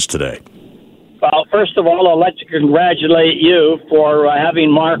revelations today? Well, first of all, I'd like to congratulate you for having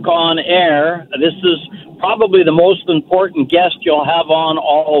Mark on air. This is probably the most important guest you'll have on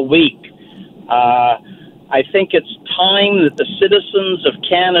all week. I think it's time that the citizens of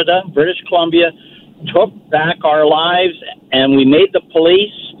Canada, British Columbia, took back our lives, and we made the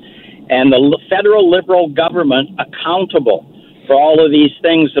police and the federal Liberal government accountable for all of these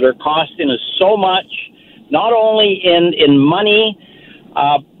things that are costing us so much, not only in money,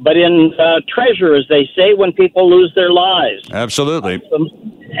 but in treasure, as they say, when people lose their lives. Absolutely.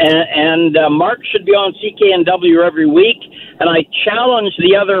 And Mark should be on CKNW every week, and I challenge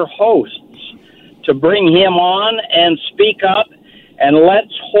the other hosts to bring him on and speak up, and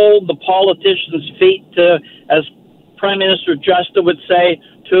let's hold the politicians' feet to, as Prime Minister Justin would say,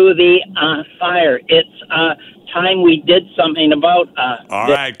 to the fire. It's time we did something about all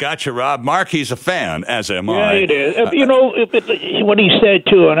right, gotcha, Rob. Mark, he's a fan, as am I. Yeah, it is. What he said,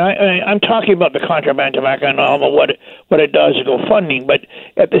 too, and I'm talking about the contraband tobacco and all of what it does to go funding, but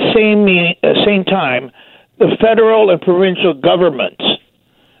at the same time, the federal and provincial governments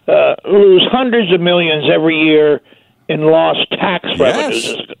lose hundreds of millions every year in lost tax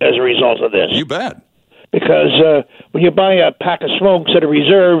revenues as a result of this. You bet. Because when you buy a pack of smokes at a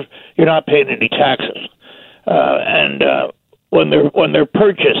reserve, you're not paying any taxes. And when they're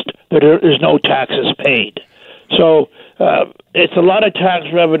purchased, there's no taxes paid. So it's a lot of tax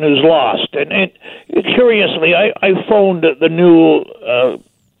revenues lost. And curiously, I phoned the new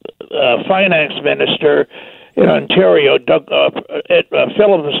finance minister in Ontario, at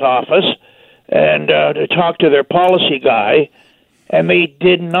Philip's office, and to talk to their policy guy, and they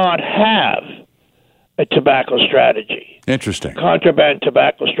did not have a tobacco strategy. Interesting. Contraband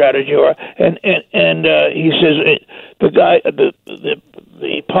tobacco strategy, and he says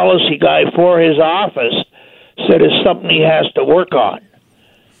the policy guy for his office said it's something he has to work on.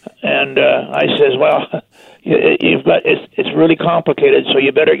 And I says, well, it's really complicated, so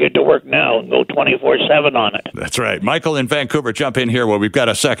you better get to work now and go 24/7 on it. That's right. Michael in Vancouver, jump in here. Well, we've got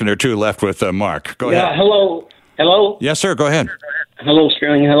a second or two left with Mark. Go ahead. Hello. Yes, sir. Go ahead. Hello,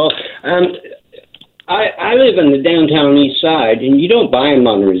 Sterling. Hello. I live in the downtown east side, and you don't buy them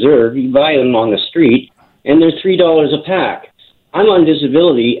on the reserve. You buy them on the street, and they're $3 a pack. I'm on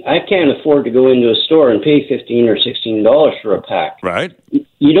disability. I can't afford to go into a store and pay $15 or $16 for a pack. Right.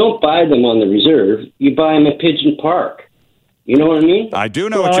 You don't buy them on the reserve. You buy them at Pigeon Park. You know what I mean? I do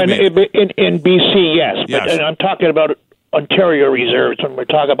know what you mean. In BC, yes. Yes. But, and I'm talking about Ontario reserves when we're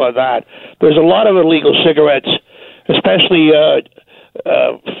talking about that. There's a lot of illegal cigarettes, especially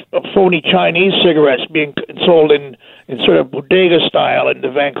phony Chinese cigarettes being sold in sort of bodega style in the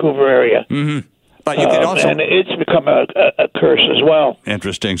Vancouver area. Mm-hmm. But you can also, and it's become a curse as well.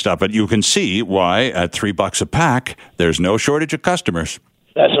 Interesting stuff. But you can see why at $3 a pack, there's no shortage of customers.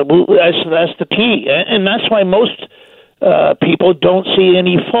 That's the key, and that's why most people don't see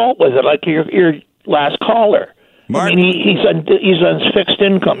any fault with it. Like your last caller. Mark? I mean, he's on fixed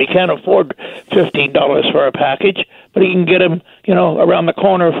income. He can't afford $15 for a package, but he can get him, around the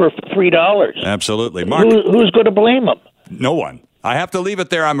corner for $3. Absolutely, Mark. Who's going to blame him? No one. I have to leave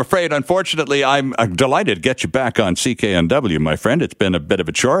it there, I'm afraid. Unfortunately, I'm delighted to get you back on CKNW, my friend. It's been a bit of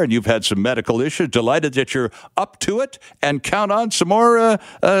a chore, and you've had some medical issues. Delighted that you're up to it, and count on some more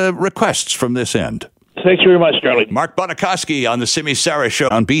requests from this end. Thanks very much, Charlie. Mark Bonakoski on the Simi Sara Show.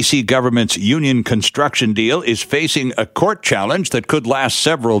 On BC government's union construction deal is facing a court challenge that could last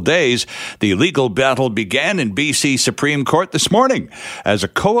several days. The legal battle began in BC Supreme Court this morning as a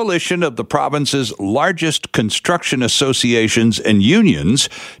coalition of the province's largest construction associations and unions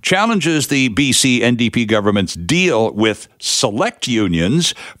challenges the BC NDP government's deal with select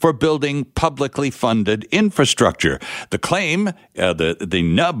unions for building publicly funded infrastructure. The claim, the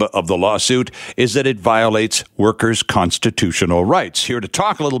nub of the lawsuit, is that it violates workers' constitutional rights. Here to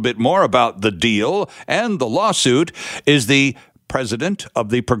talk a little bit more about the deal and the lawsuit is the president of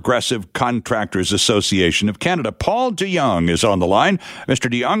the Progressive Contractors Association of Canada. Paul DeYoung is on the line.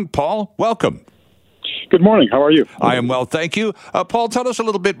 Mr. DeYoung, Paul, welcome. Good morning. How are you? I am well, thank you. Paul, tell us a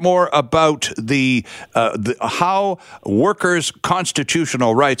little bit more about the how workers'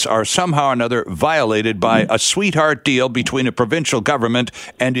 constitutional rights are somehow or another violated by a sweetheart deal between a provincial government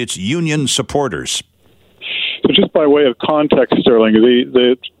and its union supporters. So just by way of context, Sterling,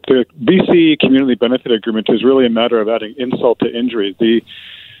 the BC Community Benefit Agreement is really a matter of adding insult to injury.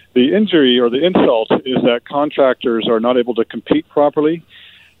 The injury or the insult is that contractors are not able to compete properly,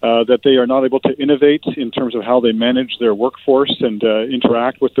 that they are not able to innovate in terms of how they manage their workforce and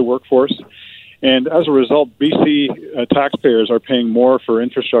interact with the workforce. And as a result, BC taxpayers are paying more for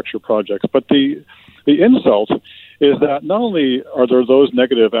infrastructure projects. But the insult is that not only are there those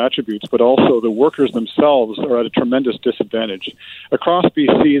negative attributes, but also the workers themselves are at a tremendous disadvantage. Across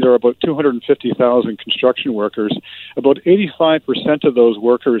BC, there are about 250,000 construction workers. About 85% of those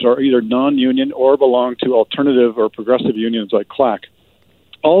workers are either non-union or belong to alternative or progressive unions like CLAC.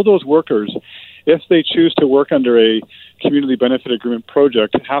 All those workers, if they choose to work under a community benefit agreement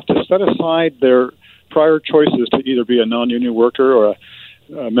project, have to set aside their prior choices to either be a non-union worker or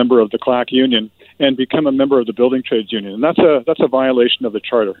a member of the CLAC union and become a member of the Building Trades Union. And that's a violation of the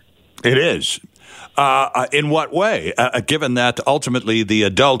Charter. It is. In what way? Given that ultimately the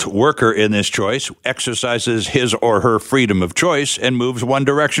adult worker in this choice exercises his or her freedom of choice and moves one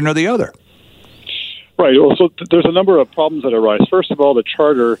direction or the other. Right. Well, so there's a number of problems that arise. First of all, the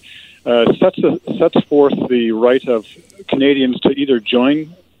Charter sets forth the right of Canadians to either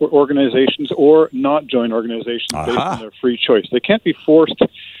join organizations or not join organizations based on their free choice. They can't be forced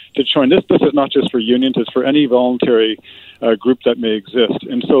to join. This is not just for unions, it's for any voluntary group that may exist.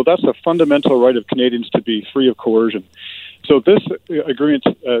 And so that's a fundamental right of Canadians to be free of coercion. So this agreement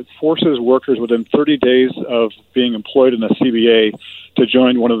forces workers within 30 days of being employed in a CBA to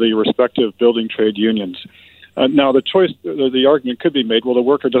join one of the respective building trade unions. Now, the argument could be made, well, the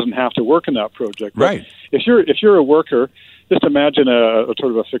worker doesn't have to work in that project. Right. If you're a worker, just imagine a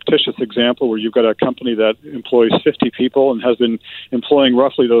sort of a fictitious example where you've got a company that employs 50 people and has been employing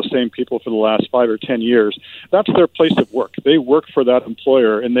roughly those same people for the last 5 or 10 years. That's their place of work. They work for that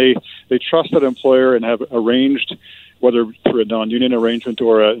employer, and they trust that employer and have arranged, whether through a non-union arrangement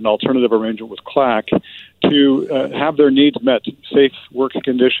or an alternative arrangement with CLAC, to have their needs met, safe working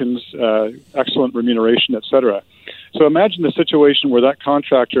conditions, excellent remuneration, etc. So imagine the situation where that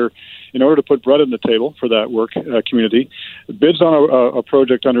contractor, in order to put bread on the table for that work community, bids on a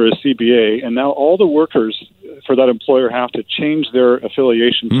project under a CBA, and now all the workers for that employer have to change their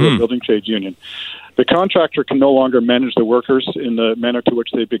affiliation to a building trade union. The contractor can no longer manage the workers in the manner to which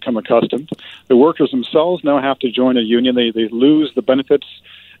they've become accustomed. The workers themselves now have to join a union. They lose the benefits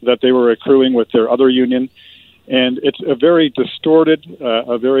that they were accruing with their other union. And it's a very distorted,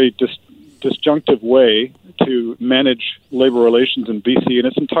 disjunctive way to manage labor relations in BC, and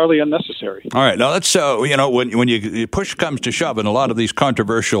it's entirely unnecessary. All right. Now, let's, when you push comes to shove in a lot of these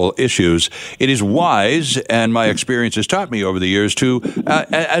controversial issues, it is wise, and my experience has taught me over the years, to,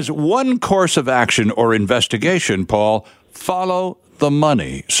 as one course of action or investigation, Paul, follow the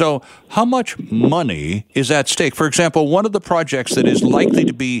money. So how much money is at stake? For example, one of the projects that is likely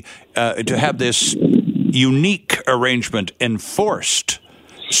to be to have this unique arrangement enforced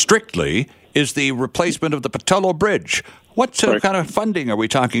strictly is the replacement of the Pattullo Bridge. What kind of funding are we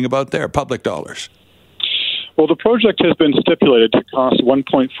talking about there, public dollars? Well, the project has been stipulated to cost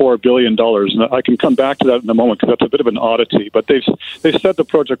 $1.4 billion, and I can come back to that in a moment because that's a bit of an oddity. But they've said the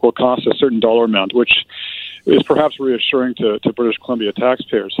project will cost a certain dollar amount, which is perhaps reassuring to British Columbia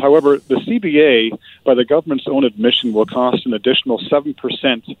taxpayers. However, the CBA, by the government's own admission, will cost an additional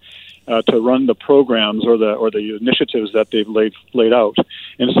 7% to run the programs or the initiatives that they've laid out.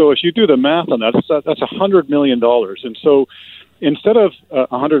 And so if you do the math on that, that's $100 million. And so instead of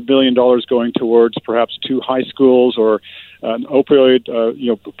 $100 million going towards perhaps 2 high schools or an opioid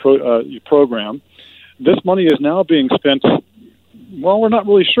program, this money is now being spent. Well, we're not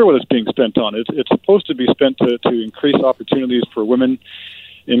really sure what it's being spent on. It's supposed to be spent to increase opportunities for women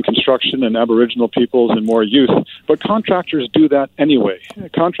in construction and Aboriginal peoples and more youth. But contractors do that anyway.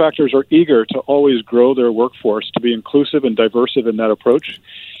 Contractors are eager to always grow their workforce to be inclusive and diverse in that approach.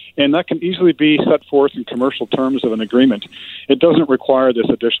 And that can easily be set forth in commercial terms of an agreement. It doesn't require this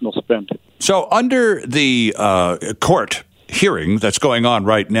additional spend. So under the court hearing that's going on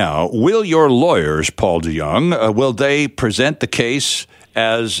right now, will your lawyers, Paul DeYoung, will they present the case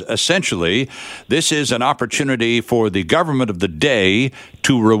as essentially this is an opportunity for the government of the day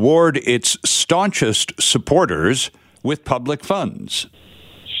to reward its staunchest supporters with public funds?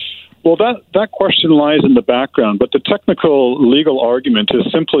 Well, that question lies in the background, but the technical legal argument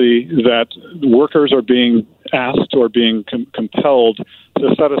is simply that workers are being asked or being compelled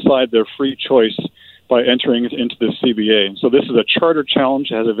to set aside their free choice by entering into the CBA. So this is a charter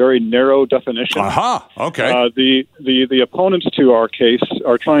challenge. It has a very narrow definition. Okay. The opponents to our case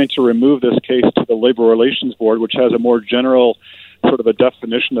are trying to remove this case to the Labor Relations Board, which has a more general sort of a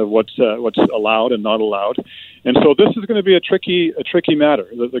definition of what's allowed and not allowed. And so this is going to be a tricky matter.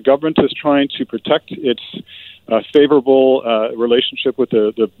 The government is trying to protect its favorable relationship with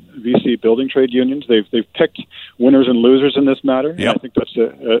the BC building trade unions. They've picked winners and losers in this matter. Yep. And I think that's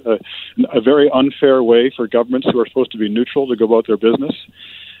a very unfair way for governments who are supposed to be neutral to go about their business.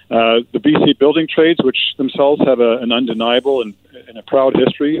 The BC building trades, which themselves have an undeniable and a proud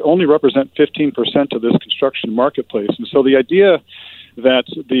history, only represent 15% of this construction marketplace. And so the idea that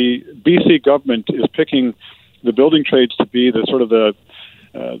the BC government is picking the building trades to be the sort of the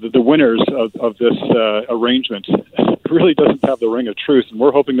winners of this arrangement really doesn't have the ring of truth. And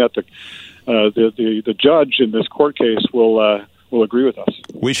we're hoping that the judge in this court case will agree with us.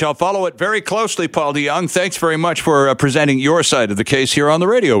 We shall follow it very closely, Paul DeYoung. Thanks very much for presenting your side of the case here on the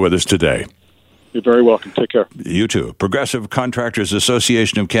radio with us today. You're very welcome. Take care. You too. Progressive Contractors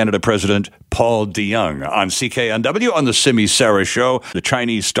Association of Canada President Paul DeYoung on CKNW on the Simi Sara Show. The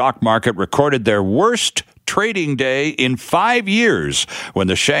Chinese stock market recorded their worst trading day in 5 years when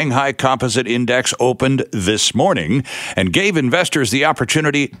the Shanghai Composite Index opened this morning and gave investors the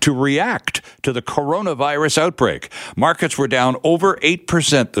opportunity to react to the coronavirus outbreak. Markets were down over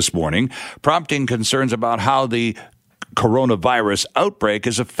 8% this morning, prompting concerns about how the coronavirus outbreak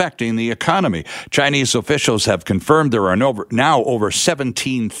is affecting the economy. Chinese officials have confirmed there are now over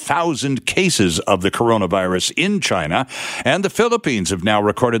 17,000 cases of the coronavirus in China, and the Philippines have now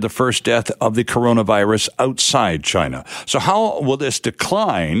recorded the first death of the coronavirus outside China. So how will this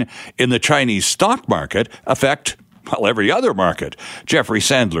decline in the Chinese stock market affect every other market? Jeffrey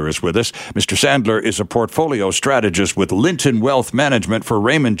Sandler is with us. Mr. Sandler is a portfolio strategist with Linton Wealth Management for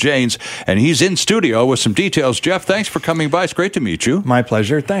Raymond James, and he's in studio with some details. Jeff, thanks for coming by. It's great to meet you. My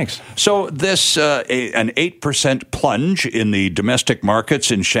pleasure. Thanks. So this, an 8% plunge in the domestic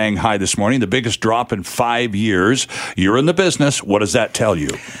markets in Shanghai this morning, the biggest drop in 5 years. You're in the business. What does that tell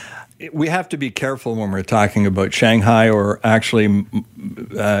you? We have to be careful when we're talking about Shanghai or actually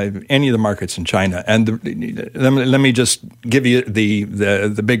any of the markets in China. And let me just give you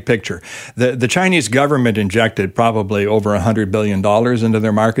the big picture. The Chinese government injected probably over $100 billion into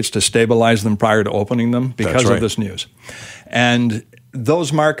their markets to stabilize them prior to opening them because of this news. And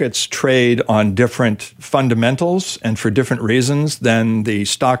those markets trade on different fundamentals and for different reasons than the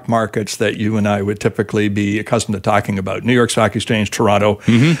stock markets that you and I would typically be accustomed to talking about. New York Stock Exchange, Toronto,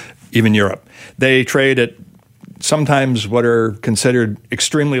 even Europe. They trade at sometimes what are considered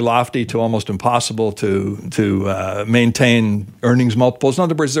extremely lofty to almost impossible to maintain earnings multiples. In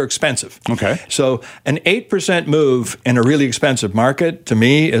other words, they're expensive. Okay. So an 8% move in a really expensive market, to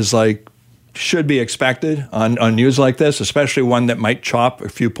me, is should be expected on news like this, especially one that might chop a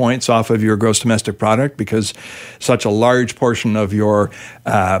few points off of your gross domestic product because such a large portion of your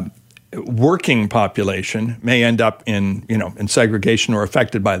working population may end up in segregation or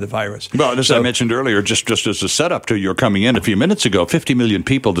affected by the virus. Well, as I mentioned earlier, just as a setup to your coming in a few minutes ago, 50 million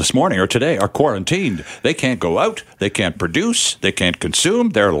people this morning or today are quarantined. They can't go out. They can't produce. They can't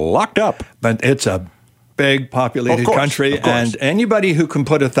consume. They're locked up. But it's a big populated country, and anybody who can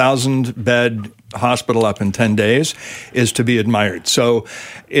put 1,000-bed hospital up in 10 days is to be admired. So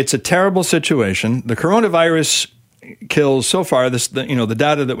it's a terrible situation. The coronavirus kills so far. The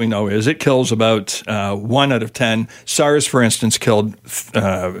data that we know is it kills about 1 out of 10. SARS, for instance, killed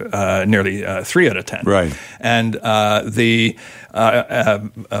nearly 3 out of 10. Right, and the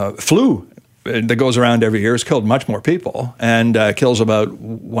flu that goes around every year has killed much more people and kills about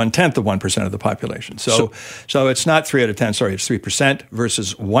 1/10 of 1% of the population. So it's not 3 out of 10. Sorry, it's 3%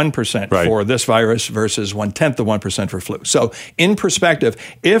 versus 1% for this virus versus 1/10 of 1% for flu. So in perspective,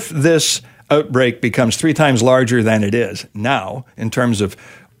 if this outbreak becomes 3 times larger than it is now in terms of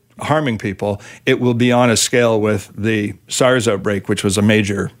harming people, it will be on a scale with the SARS outbreak, which was a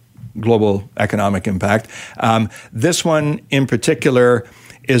major global economic impact. This one in particular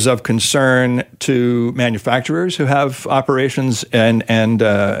is of concern to manufacturers who have operations and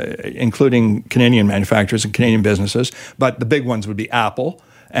including Canadian manufacturers and Canadian businesses, but the big ones would be Apple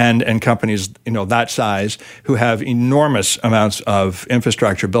and companies that size who have enormous amounts of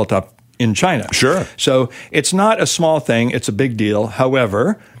infrastructure built up in China. Sure. So it's not a small thing, it's a big deal.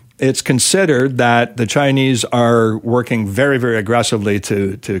 However, it's considered that the Chinese are working very, very aggressively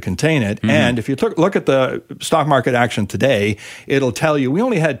to contain it. And if you look at the stock market action today, it'll tell you we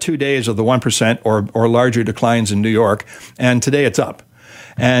only had 2 days of the 1% or larger declines in New York, and today it's up.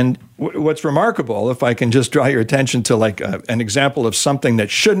 And what's remarkable, if I can just draw your attention to an example of something that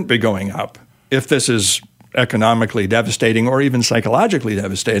shouldn't be going up, if this is economically devastating or even psychologically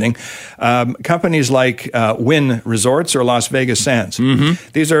devastating, companies like Wynn Resorts or Las Vegas Sands.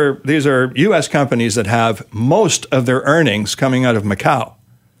 These are U.S. companies that have most of their earnings coming out of Macau.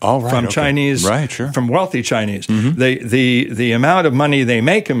 From Chinese, from wealthy Chinese. The amount of money they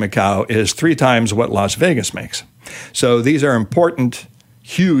make in Macau is 3 times what Las Vegas makes. So these are important,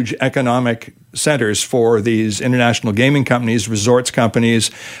 huge economic centers for these international gaming companies, resorts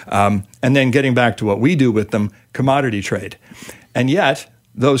companies, and then getting back to what we do with them, commodity trade. And yet,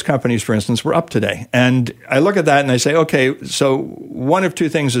 those companies, for instance, were up today. And I look at that and I say, okay, so one of two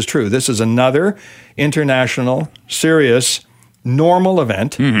things is true. This is another international, serious, normal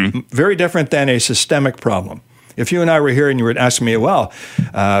event, very different than a systemic problem. If you and I were here and you were asking me, well,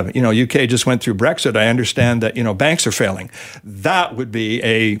 UK just went through Brexit. I understand that, banks are failing. That would be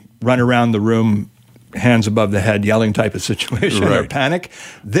a run around the room, hands above the head, yelling type of situation or panic.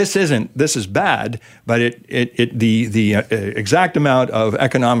 This isn't. This is bad, but the exact amount of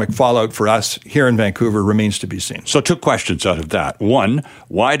economic fallout for us here in Vancouver remains to be seen. So 2 questions out of that. One,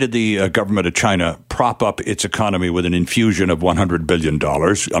 why did the government of China prop up its economy with an infusion of $100 billion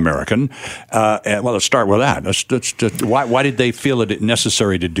American? Let's start with that. Why did they feel it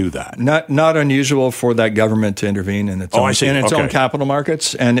necessary to do that? Not unusual for that government to intervene in its own capital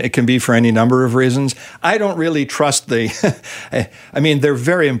markets, and it can be for any number of reasons. I don't really trust they're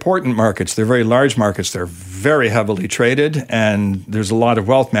very important markets. They're very large markets. They're very heavily traded, and there's a lot of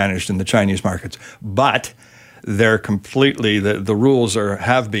wealth managed in the Chinese markets. But they're completely, the rules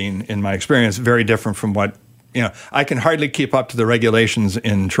have been, in my experience, very different from what, I can hardly keep up to the regulations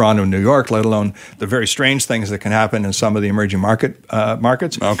in Toronto and New York, let alone the very strange things that can happen in some of the emerging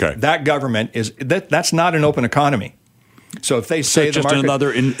markets. Okay. That government that's not an open economy. So if they say just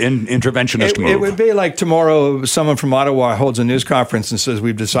another interventionist move. It would be like tomorrow someone from Ottawa holds a news conference and says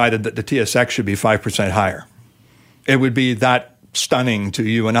we've decided that the TSX should be 5% higher. It would be that stunning to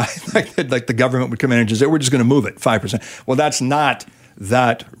you and I, like the government would come in and just say, we're just going to move it 5%. Well, that's not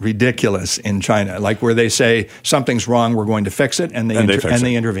that ridiculous in China, like where they say something's wrong, we're going to fix it, and they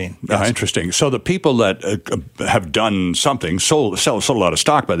intervene. Yes. Interesting. So the people that have done something sold a lot of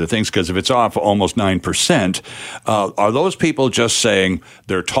stock by the things, because if it's off almost 9%, are those people just saying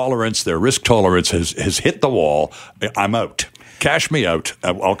their risk tolerance has hit the wall? I'm out. Cash me out.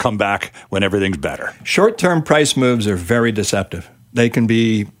 I'll come back when everything's better. Short-term price moves are very deceptive. They can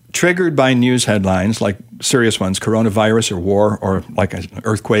be triggered by news headlines, like serious ones, coronavirus or war, or like an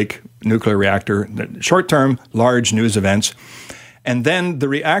earthquake, nuclear reactor, short-term, large news events. And then the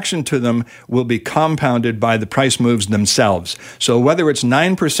reaction to them will be compounded by the price moves themselves. So whether it's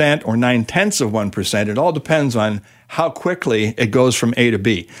 9% or 0.9%, it all depends on how quickly it goes from A to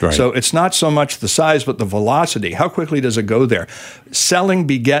B. Right. So it's not so much the size, but the velocity. How quickly does it go there? Selling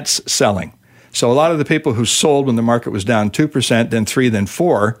begets selling. So a lot of the people who sold when the market was down 2%, then 3%, then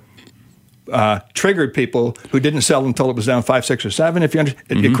 4%, triggered people who didn't sell until it was down 5, 6, or 7.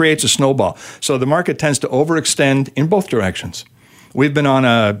 It creates a snowball. So the market tends to overextend in both directions. We've been on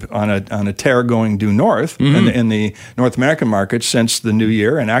a tear going due north in the North American market since the new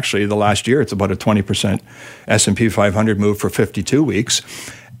year, and actually the last year it's about a 20% S&P 500 move for 52 weeks.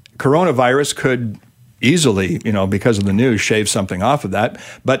 Coronavirus could easily, because of the news, shave something off of that.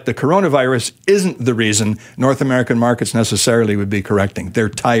 But the coronavirus isn't the reason North American markets necessarily would be correcting. They're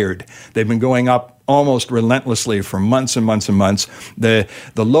tired. They've been going up almost relentlessly for months and months and months. The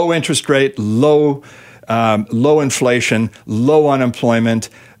low interest rate, low inflation, low unemployment,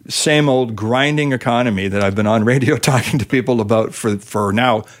 same old grinding economy that I've been on radio talking to people about for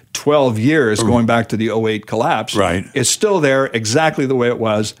now 12 years, going back to the 2008 collapse, is still there exactly the way it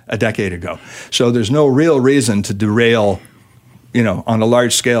was a decade ago. So there's no real reason to derail, on a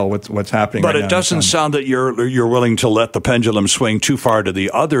large scale what's happening. But right it doesn't sound that you're willing to let the pendulum swing too far to the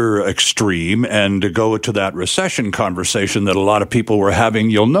other extreme and to go to that recession conversation that a lot of people were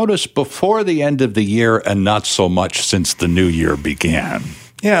having. You'll notice before the end of the year, and not so much since the new year began.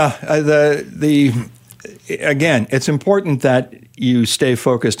 Yeah, again, it's important that you stay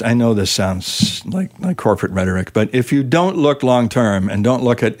focused. I know this sounds like corporate rhetoric, but if you don't look long term and don't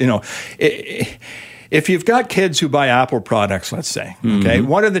look at, if you've got kids who buy Apple products, let's say, okay,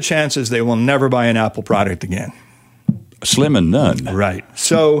 what are the chances they will never buy an Apple product again? Slim and none. Right.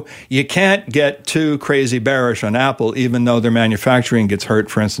 So you can't get too crazy bearish on Apple, even though their manufacturing gets hurt,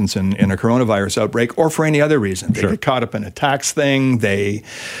 for instance, in a coronavirus outbreak, or for any other reason. They get caught up in a tax thing. They,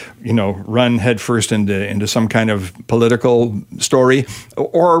 run headfirst into some kind of political story,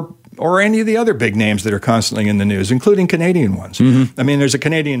 or any of the other big names that are constantly in the news, including Canadian ones. I mean, there's a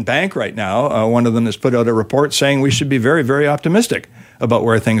Canadian bank right now. One of them has put out a report saying we should be very, very optimistic about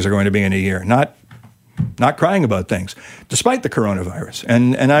where things are going to be in a year, not crying about things, despite the coronavirus.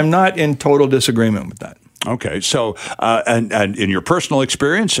 And I'm not in total disagreement with that. Okay. So, and in your personal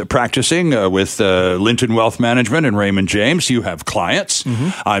experience practicing with Linton Wealth Management and Raymond James, you have clients.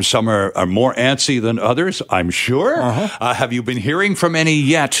 Some are more antsy than others, I'm sure. Have you been hearing from any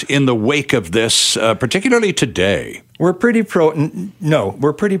yet in the wake of this, particularly today? We're pretty proactive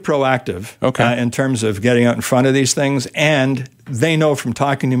in terms of getting out in front of these things. And they know from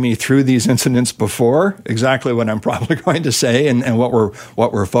talking to me through these incidents before exactly what I'm probably going to say and what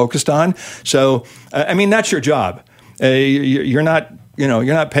we're focused on. So, I mean, that's your job. You're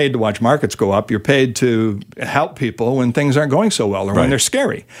not paid to watch markets go up. You're paid to help people when things aren't going so well or when they're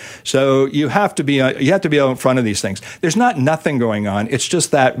scary. So you have to be out in front of these things. There's nothing going on. It's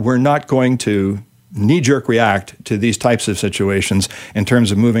just that we're not going to knee-jerk react to these types of situations in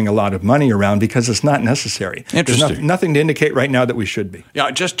terms of moving a lot of money around because it's not necessary. Interesting. There's nothing to indicate right now that we should be. Yeah,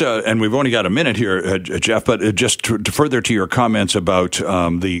 just and we've only got a minute here, Jeff, but just to further to your comments about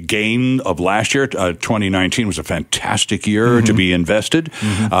the gain of last year, 2019 was a fantastic year to be invested.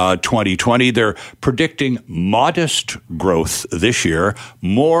 2020, they're predicting modest growth this year,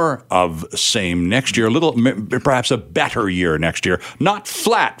 more of same next year, perhaps a better year next year, not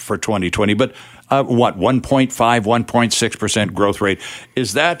flat for 2020, but 1.5, 1.6% growth rate.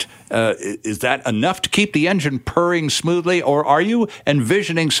 Is that enough to keep the engine purring smoothly, or are you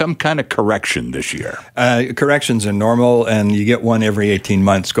envisioning some kind of correction this year? Corrections are normal, and you get one every 18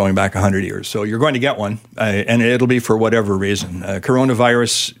 months going back 100 years. So you're going to get one, and it'll be for whatever reason.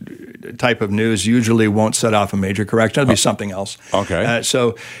 Coronavirus type of news usually won't set off a major correction. It'll be something else. Okay.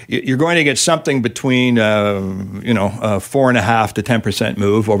 So you're going to get something between 4.5% to 10%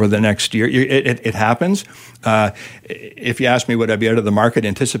 move over the next year. It happens. If you ask me, would I be out of the market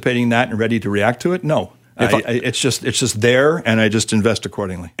anticipating that and ready to react to it? No. It's just there, and I just invest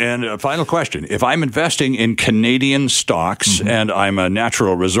accordingly. And a final question. If I'm investing in Canadian stocks and I'm a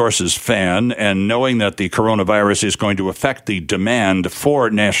natural resources fan, and knowing that the coronavirus is going to affect the demand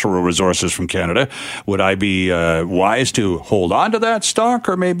for natural resources from Canada, would I be wise to hold on to that stock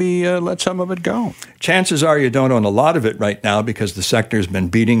or maybe let some of it go? Chances are you don't own a lot of it right now because the sector's been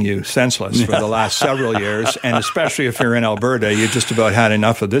beating you senseless for the last several years, and especially if you're in Alberta, you just about had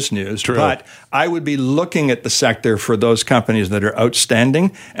enough of this news. True. But I would be looking at the sector for those companies that are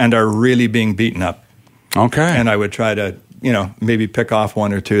outstanding and are really being beaten up. Okay. And I would try to, maybe pick off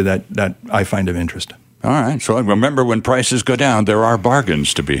one or two that I find of interest. All right. So remember, when prices go down, there are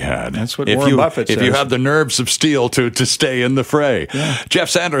bargains to be had. That's what Warren Buffett says. If you have the nerves of steel to stay in the fray. Yeah. Jeff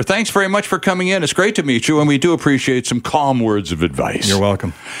Sandler, thanks very much for coming in. It's great to meet you, and we do appreciate some calm words of advice. You're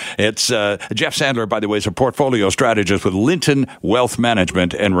welcome. It's Jeff Sandler, by the way, is a portfolio strategist with Linton Wealth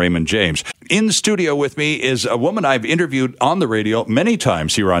Management and Raymond James. In the studio with me is a woman I've interviewed on the radio many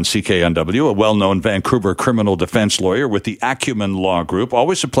times here on CKNW, a well-known Vancouver criminal defense lawyer with the Acumen Law Group.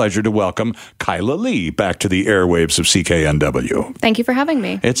 Always a pleasure to welcome Kyla Lee back to the airwaves of CKNW. Thank you for having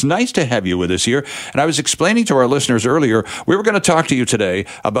me. It's nice to have you with us here. And I was explaining to our listeners earlier, we were going to talk to you today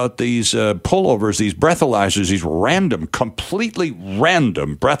about these pullovers, these breathalyzers, these completely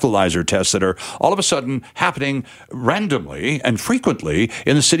random breathalyzer tests that are all of a sudden happening randomly and frequently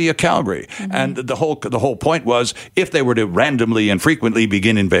in the city of Calgary. And the whole point was, if they were to randomly and frequently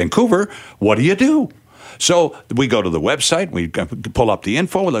begin in Vancouver, what do you do? So we go to the website, we pull up the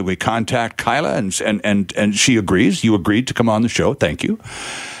info, we contact Kyla, and she agrees. You agreed to come on the show. Thank you.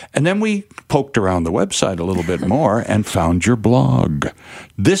 And then we poked around the website a little bit more and found your blog.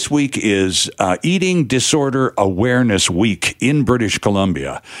 This week is Eating Disorder Awareness Week in British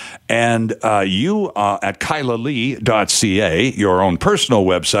Columbia. And you at kylalee.ca, your own personal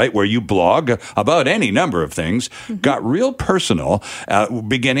website where you blog about any number of things, got real personal,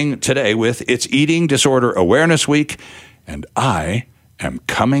 beginning today with It's Eating Disorder Awareness Week, and I am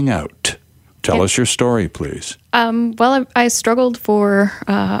coming out. Tell us your story, please. Well, I struggled for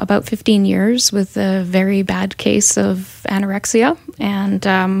about 15 years with a very bad case of anorexia, and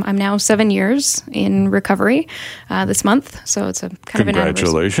I'm now 7 years in recovery this month. So it's a kind of an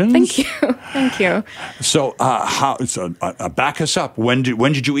anniversary. Congratulations! Thank you, thank you. So, back us up. When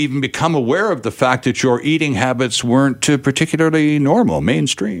did you even become aware of the fact that your eating habits weren't particularly normal,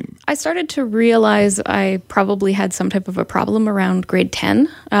 mainstream? I started to realize I probably had some type of a problem around grade 10.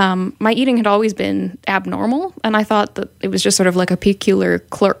 My eating had always been abnormal, and I thought that it was just sort of like a peculiar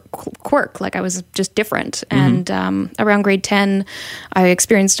quirk, like I was just different. And around grade 10, I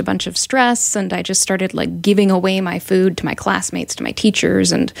experienced a bunch of stress, and I just started like giving away my food to my classmates, to my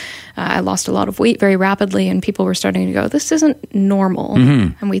teachers, and I lost a lot of weight very rapidly, and people were starting to go, this isn't normal,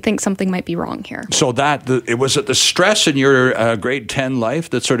 and we think something might be wrong here. So it was the stress in your grade 10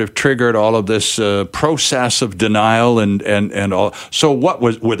 life that sort of triggered all of this process of denial and all. So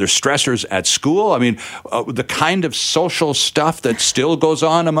were there stressors at school? I mean, the kind of social stuff that still goes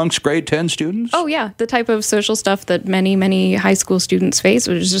on amongst grade 10 students? Oh, yeah. The type of social stuff that many, many high school students face,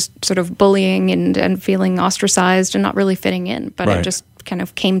 which is just sort of bullying and feeling ostracized and not really fitting in. But It just kind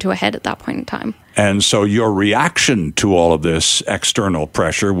of came to a head at that point in time. And so your reaction to all of this external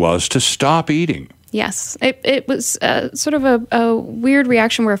pressure was to stop eating. Yes. It was sort of a weird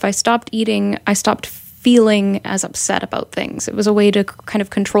reaction where if I stopped eating, I stopped feeling as upset about things. It was a way to kind of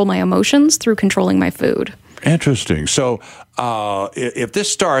control my emotions through controlling my food. Interesting. So if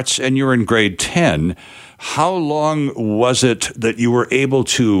this starts and you're in grade 10, how long was it that you were able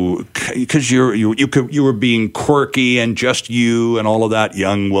to, because you were being quirky and just you and all of that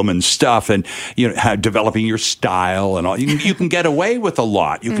young woman stuff, and developing your style and all. You can get away with a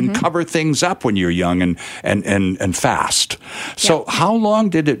lot. You can cover things up when you're young and fast. So how long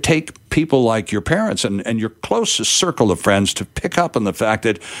did it take people like your parents and your closest circle of friends to pick up on the fact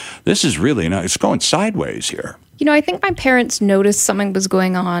that this is really it's going sideways here? I think my parents noticed something was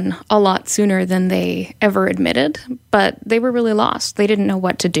going on a lot sooner than they ever admitted, but they were really lost. They didn't know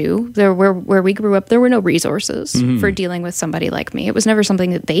what to do. Where we grew up, there were no resources for dealing with somebody like me. It was never something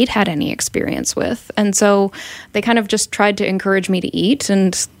that they'd had any experience with. And so they kind of just tried to encourage me to eat.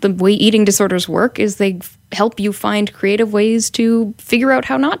 And the way eating disorders work is they help you find creative ways to figure out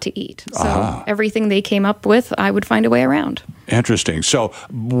how not to eat. So everything they came up with, I would find a way around. Interesting. So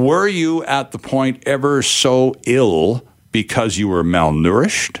were you at the point ever so ill because you were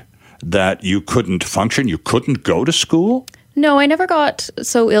malnourished that you couldn't function, you couldn't go to school? No, I never got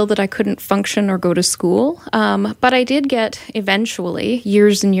so ill that I couldn't function or go to school. But I did get eventually,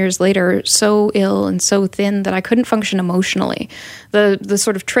 years and years later, so ill and so thin that I couldn't function emotionally. The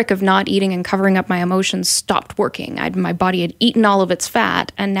sort of trick of not eating and covering up my emotions stopped working. My body had eaten all of its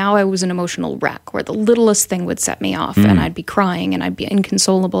fat, and now I was an emotional wreck where the littlest thing would set me off, and I'd be crying and I'd be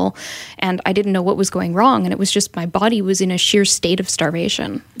inconsolable, and I didn't know what was going wrong, and it was just my body was in a sheer state of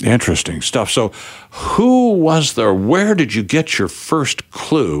starvation. Interesting stuff. So who was there? Where did you get your first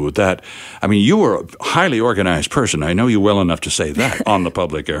clue that, you were a highly organized person. I know you well enough to say that on the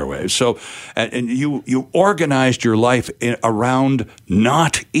public airwaves. So, and you organized your life around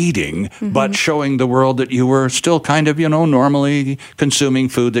not eating, but showing the world that you were still kind of, normally consuming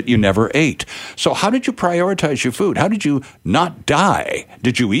food that you never ate. So how did you prioritize your food? How did you not die?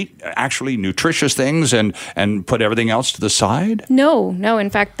 Did you eat actually nutritious things and put everything else to the side? No.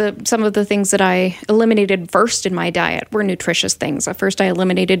 In fact, some of the things that I eliminated first in my diet were nutritious things. At first, I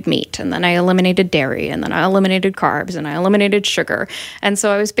eliminated meat, and then I eliminated dairy, and then I eliminated carbs, and I eliminated sugar. And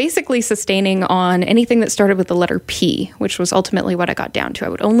so I was basically sustaining on anything that started with the letter P, which was ultimately what I got down to. I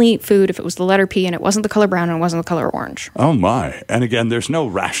would only eat food if it was the letter P and it wasn't the color brown and it wasn't the color orange. Oh, my. And again, there's no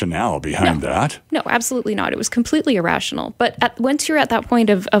rationale behind that. No, absolutely not. It was completely irrational. But once you're at that point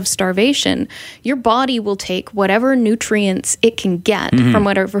of starvation, your body will take whatever nutrients it can get from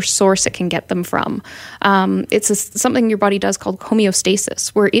whatever source it can get them from. It's something your body does called homeostasis,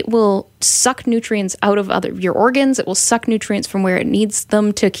 where it will suck nutrients out of your organs. It will suck nutrients from where it needs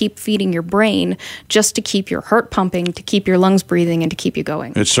them to keep feeding your brain, just to keep your heart pumping, to keep your lungs breathing, and to keep you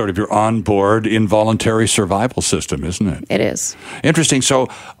going. It's sort of your onboard involuntary survival system, isn't it? It is. Interesting. So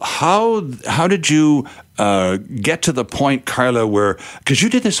how did you get to the point, Carla, where, because you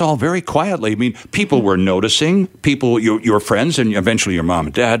did this all very quietly. People were noticing, your friends, and eventually your mom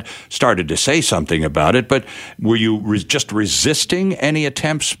and dad started to say something about it, but were you just resisting any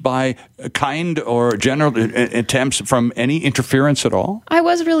attempts by kind or general attempts from any interference at all? I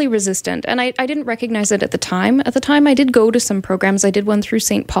was really resistant, and I didn't recognize it at the time. At the time, I did go to some programs. I did one through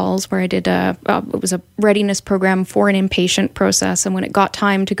St. Paul's where I did it was a readiness program for an inpatient process, and when it got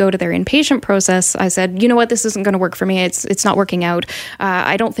time to go to their inpatient process, I said, you know what, this isn't going to work for me. It's not working out.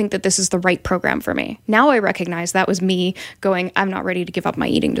 I don't think that this is the right program for me. Now I recognize that was me going, I'm not ready to give up my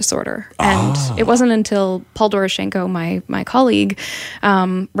eating disorder. And it wasn't until Paul Doroshenko, my colleague,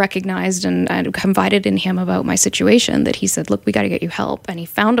 recognized and I confided in him about my situation that he said, look, we got to get you help. And he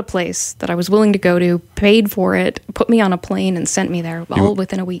found a place that I was willing to go to, paid for it, put me on a plane and sent me there all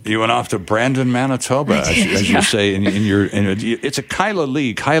within a week. You went off to Brandon, Manitoba, as you say it's a Kyla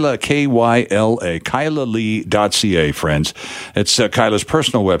Lee, Kyla, K-Y-L-A, KylaLee.ca, friends. It's Kyla's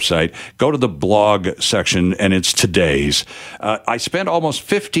personal website. Go to the blog section, and it's today's. I spent almost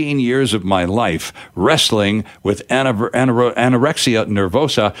 15 years of my life wrestling with anorexia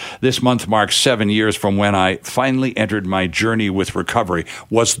nervosa. This month marks 7 years from when I finally entered my journey with recovery.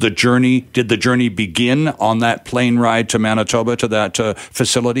 Did the journey begin on that plane ride to Manitoba, to that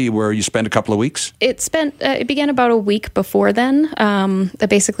facility where you spent a couple of weeks? It began about a week before then.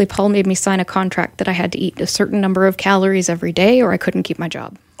 Basically, Paul made me sign a contract that I had to eat a certain number of calories every day or I couldn't keep my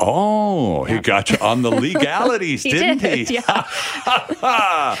job. Oh, he got you on the legalities, didn't he? Yeah.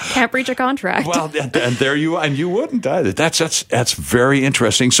 Can't breach a contract. Well, and there you are, and you wouldn't either. That's very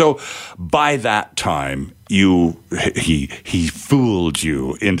interesting. So by that time, he fooled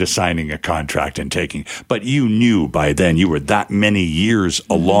you into signing a contract and taking, but you knew by then you were that many years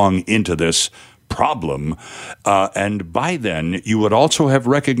along into this problem. And by then, you would also have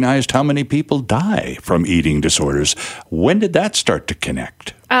recognized how many people die from eating disorders. When did that start to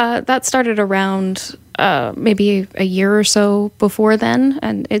connect? That started around maybe a year or so before then,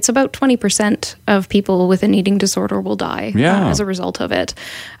 and it's about 20% of people with an eating disorder will die as a result of it.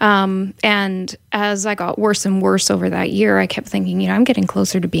 And as I got worse and worse over that year, I kept thinking, I'm getting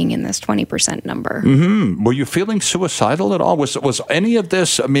closer to being in this 20% number. Mm-hmm. Were you feeling suicidal at all? Was any of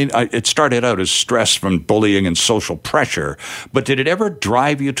this, it started out as stress from bullying and social pressure, but did it ever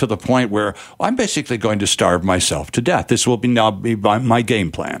drive you to the point where I'm basically going to starve myself to death? This will now be my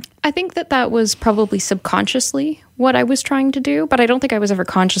game plan. I think that was probably subconsciously what I was trying to do, but I don't think I was ever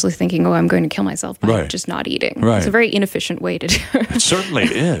consciously thinking, I'm going to kill myself by just not eating. Right. It's a very inefficient way to do it. It certainly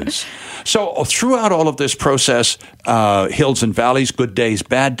is. So throughout all of this process, hills and valleys, good days,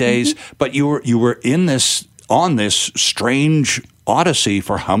 bad days, but you were on this strange odyssey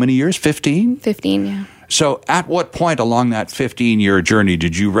for how many years? 15? 15, yeah. So at what point along that 15-year journey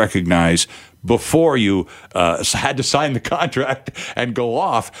did you recognize, before you had to sign the contract and go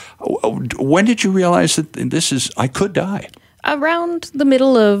off, when did you realize that I could die? Around the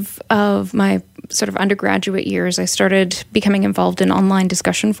middle of my sort of undergraduate years, I started becoming involved in online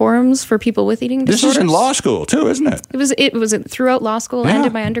discussion forums for people with eating disorders. This is in law school too, isn't it? It was throughout law school and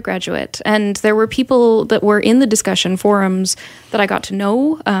in my undergraduate. And there were people that were in the discussion forums that I got to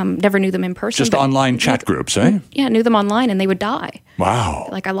know, never knew them in person. Just online chat groups, eh? Yeah, knew them online, and they would die. Wow.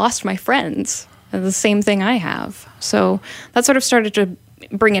 Like, I lost my friends. The same thing I have. So that sort of started to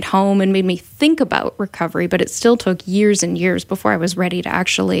bring it home and made me think about recovery, but it still took years and years before I was ready to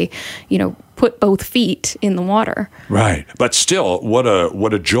actually, put both feet in the water. Right. But still, what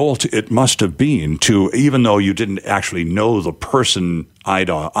a jolt it must have been to, even though you didn't actually know the person eye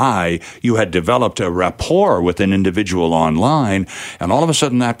to eye, you had developed a rapport with an individual online, and all of a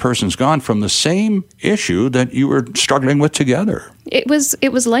sudden that person's gone from the same issue that you were struggling with together. It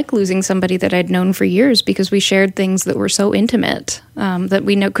was like losing somebody that I'd known for years, because we shared things that were so intimate that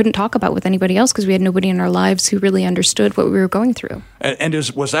we couldn't talk about with anybody else, because we had nobody in our lives who really understood what we were going through. And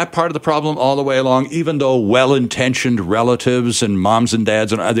was that part of the problem all the way along, even though well-intentioned relatives and moms and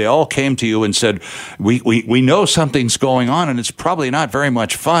dads, and they all came to you and said, we know something's going on and it's probably not very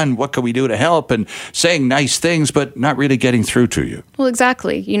much fun. What can we do to help? And saying nice things, but not really getting through to you. Well,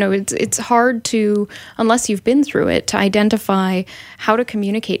 exactly. It's hard to, unless you've been through it, to identify how to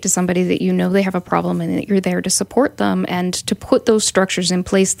communicate to somebody that they have a problem and that you're there to support them, and to put those structures in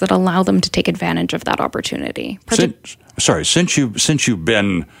place that allow them to take advantage of that opportunity. Since you've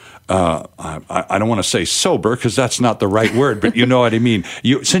been, I don't want to say sober, because that's not the right word, but you know what I mean.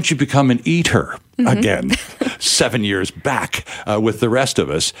 Since you become an eater again, 7 years back with the rest of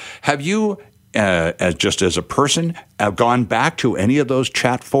us, have you, as a person, gone back to any of those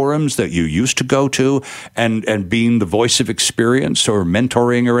chat forums that you used to go to and being the voice of experience or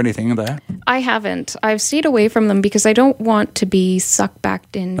mentoring or anything of that? I haven't. I've stayed away from them because I don't want to be sucked back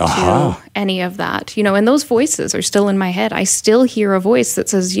into any of that. And those voices are still in my head. I still hear a voice that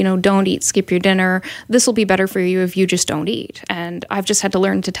says, don't eat, skip your dinner. This will be better for you if you just don't eat. And I've just had to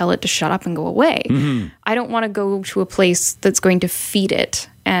learn to tell it to shut up and go away. Mm-hmm. I don't want to go to a place that's going to feed it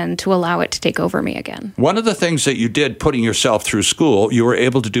and to allow it to take over me again. One of the things that you did putting yourself through school, you were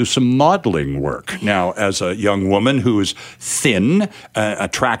able to do some modeling work. Now, as a young woman who's thin,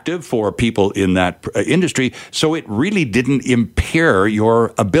 attractive for people in that industry, so it really didn't impair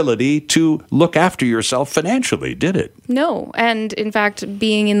your ability to look after yourself financially, did it? No. And in fact,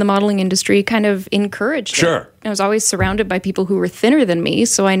 being in the modeling industry kind of encouraged it. I was always surrounded by people who were thinner than me,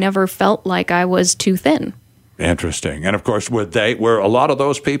 so I never felt like I was too thin. Interesting. And of course, were a lot of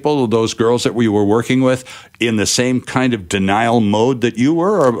those people, those girls that we were working with, in the same kind of denial mode that you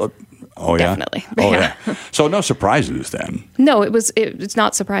were? Or, Definitely. Yeah. So no surprises then. No, it's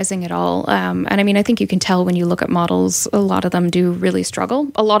not surprising at all. And I think you can tell when you look at models, a lot of them do really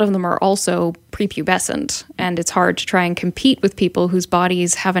struggle. A lot of them are also prepubescent, and it's hard to try and compete with people whose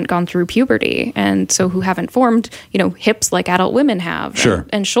bodies haven't gone through puberty, and so who haven't formed, hips like adult women have,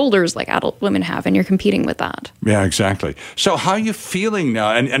 and shoulders like adult women have, and you're competing with that. Yeah, exactly. So how are you feeling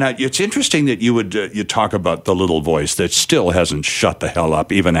now? And it's interesting that you talk about the little voice that still hasn't shut the hell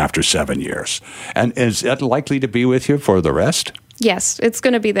up even after 7 years. And is that likely to be with you for the rest? Yes, it's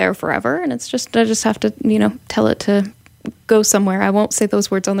going to be there forever, and I just have to, tell it to go somewhere. I won't say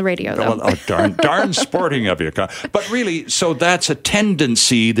those words on the radio, though. Oh, darn sporting of you. But really, so that's a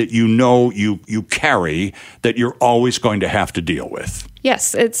tendency that you carry that you're always going to have to deal with.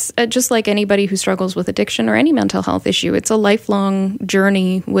 Yes, it's just like anybody who struggles with addiction or any mental health issue. It's a lifelong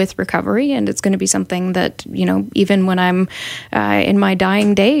journey with recovery, and it's going to be something that, even when I'm in my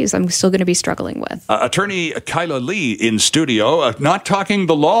dying days, I'm still going to be struggling with. Attorney Kyla Lee in studio, not talking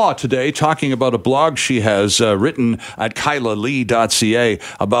the law today, talking about a blog she has written at kylalee.ca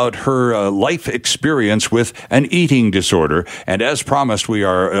about her life experience with an eating disorder. And as promised, we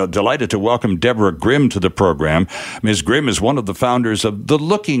are delighted to welcome Deborah Grimm to the program. Ms. Grimm is one of the founders of the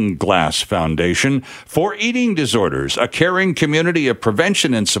Looking Glass Foundation for Eating Disorders, a caring community of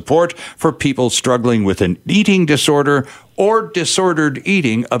prevention and support for people struggling with an eating disorder or disordered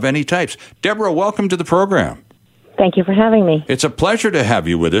eating of any types. Deborah, welcome to the program. Thank you for having me. It's a pleasure to have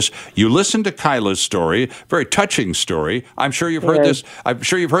you with us. You listened to Kyla's story, very touching story. I'm sure you've heard this. I'm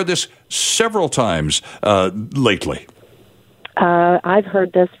sure you've heard this several times lately. I've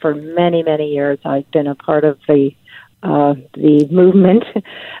heard this for many, many years. I've been a part of the movement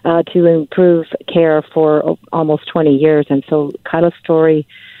to improve care for almost 20 years. And so Kyla's story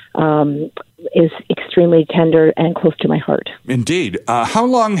is extremely tender and close to my heart. Indeed. How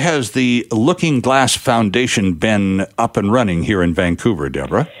long has the Looking Glass Foundation been up and running here in Vancouver,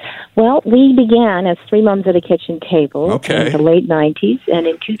 Deborah? Well, we began as three moms at a kitchen table in the late 90s. And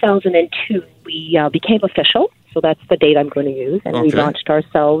in 2002, we became official. So that's the date I'm going to use. And we launched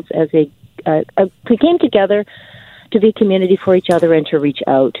ourselves as we came together to be community for each other and to reach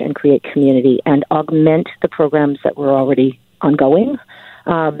out and create community and augment the programs that were already ongoing.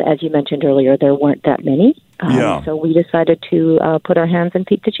 As you mentioned earlier, there weren't that many. So we decided to put our hands and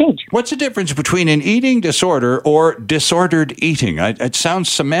feet to change. What's the difference between an eating disorder or disordered eating? It sounds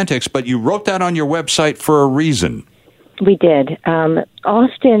semantics, but you wrote that on your website for a reason. We did.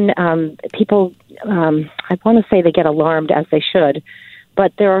 Often people, I want to say they get alarmed, as they should,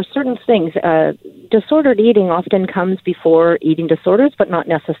 but there are certain things. Disordered eating often comes before eating disorders, but not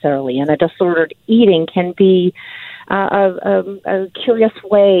necessarily. And a disordered eating can be a curious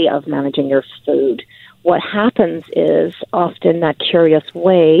way of managing your food. What happens is often that curious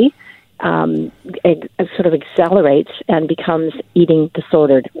way it sort of accelerates and becomes eating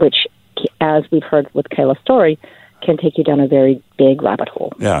disordered, which, as we've heard with Kyla's story, can take you down a very big rabbit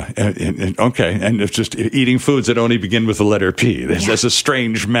hole. Yeah, okay. And it's just eating foods that only begin with the letter P. That's a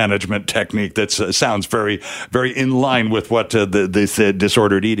strange management technique that sounds very, very in line with what this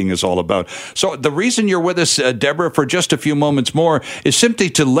disordered eating is all about. So the reason you're with us, Deborah, for just a few moments more is simply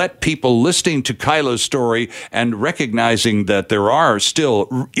to let people listening to Kyla's story and recognizing that there are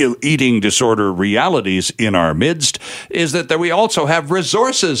still eating disorder realities in our midst, is that we also have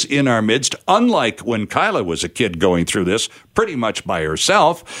resources in our midst, unlike when Kyla was a kid going through this pretty much by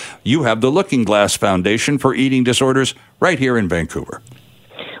herself. You have the Looking Glass Foundation for Eating Disorders right here in Vancouver.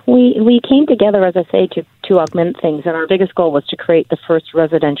 We came together, as I say, to augment things, and our biggest goal was to create the first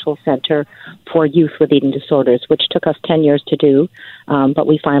residential center for youth with eating disorders, which took us 10 years to do, but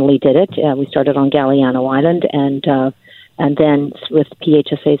we finally did it. We started on Galliano Island, and then with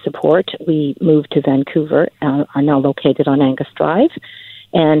PHSA support, we moved to Vancouver, are now located on Angus Drive.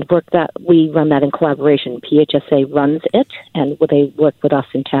 And we run that in collaboration. PHSA runs it, and they work with us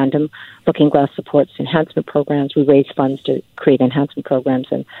in tandem. Looking Glass supports enhancement programs. We raise funds to create enhancement programs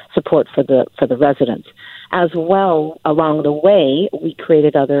and support for the residents. As well, along the way, we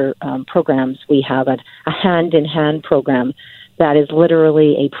created other programs. We have a hand-in-hand program that is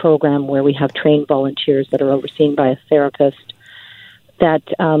literally a program where we have trained volunteers that are overseen by a therapist. That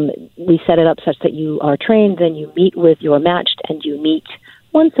we set it up such that you are trained, then you you're matched, and you meet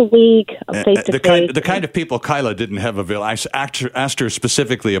once a week, face-to-face. The kind of people Kyla didn't have available. I asked her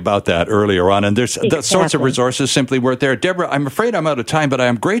specifically about that earlier on, and there's the sorts of resources simply weren't there. Deborah, I'm afraid I'm out of time, but I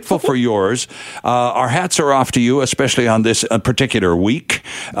am grateful for yours. Our hats are off to you, especially on this particular week.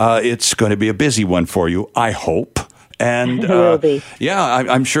 It's going to be a busy one for you, I hope. And it will be. Yeah,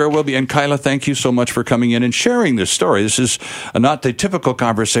 I'm sure it will be. And Kyla, thank you so much for coming in and sharing this story. This is not the typical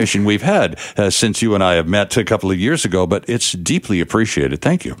conversation we've had since you and I have met a couple of years ago, but it's deeply appreciated.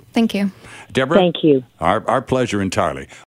 Thank you. Thank you. Deborah? Thank you. Our pleasure entirely.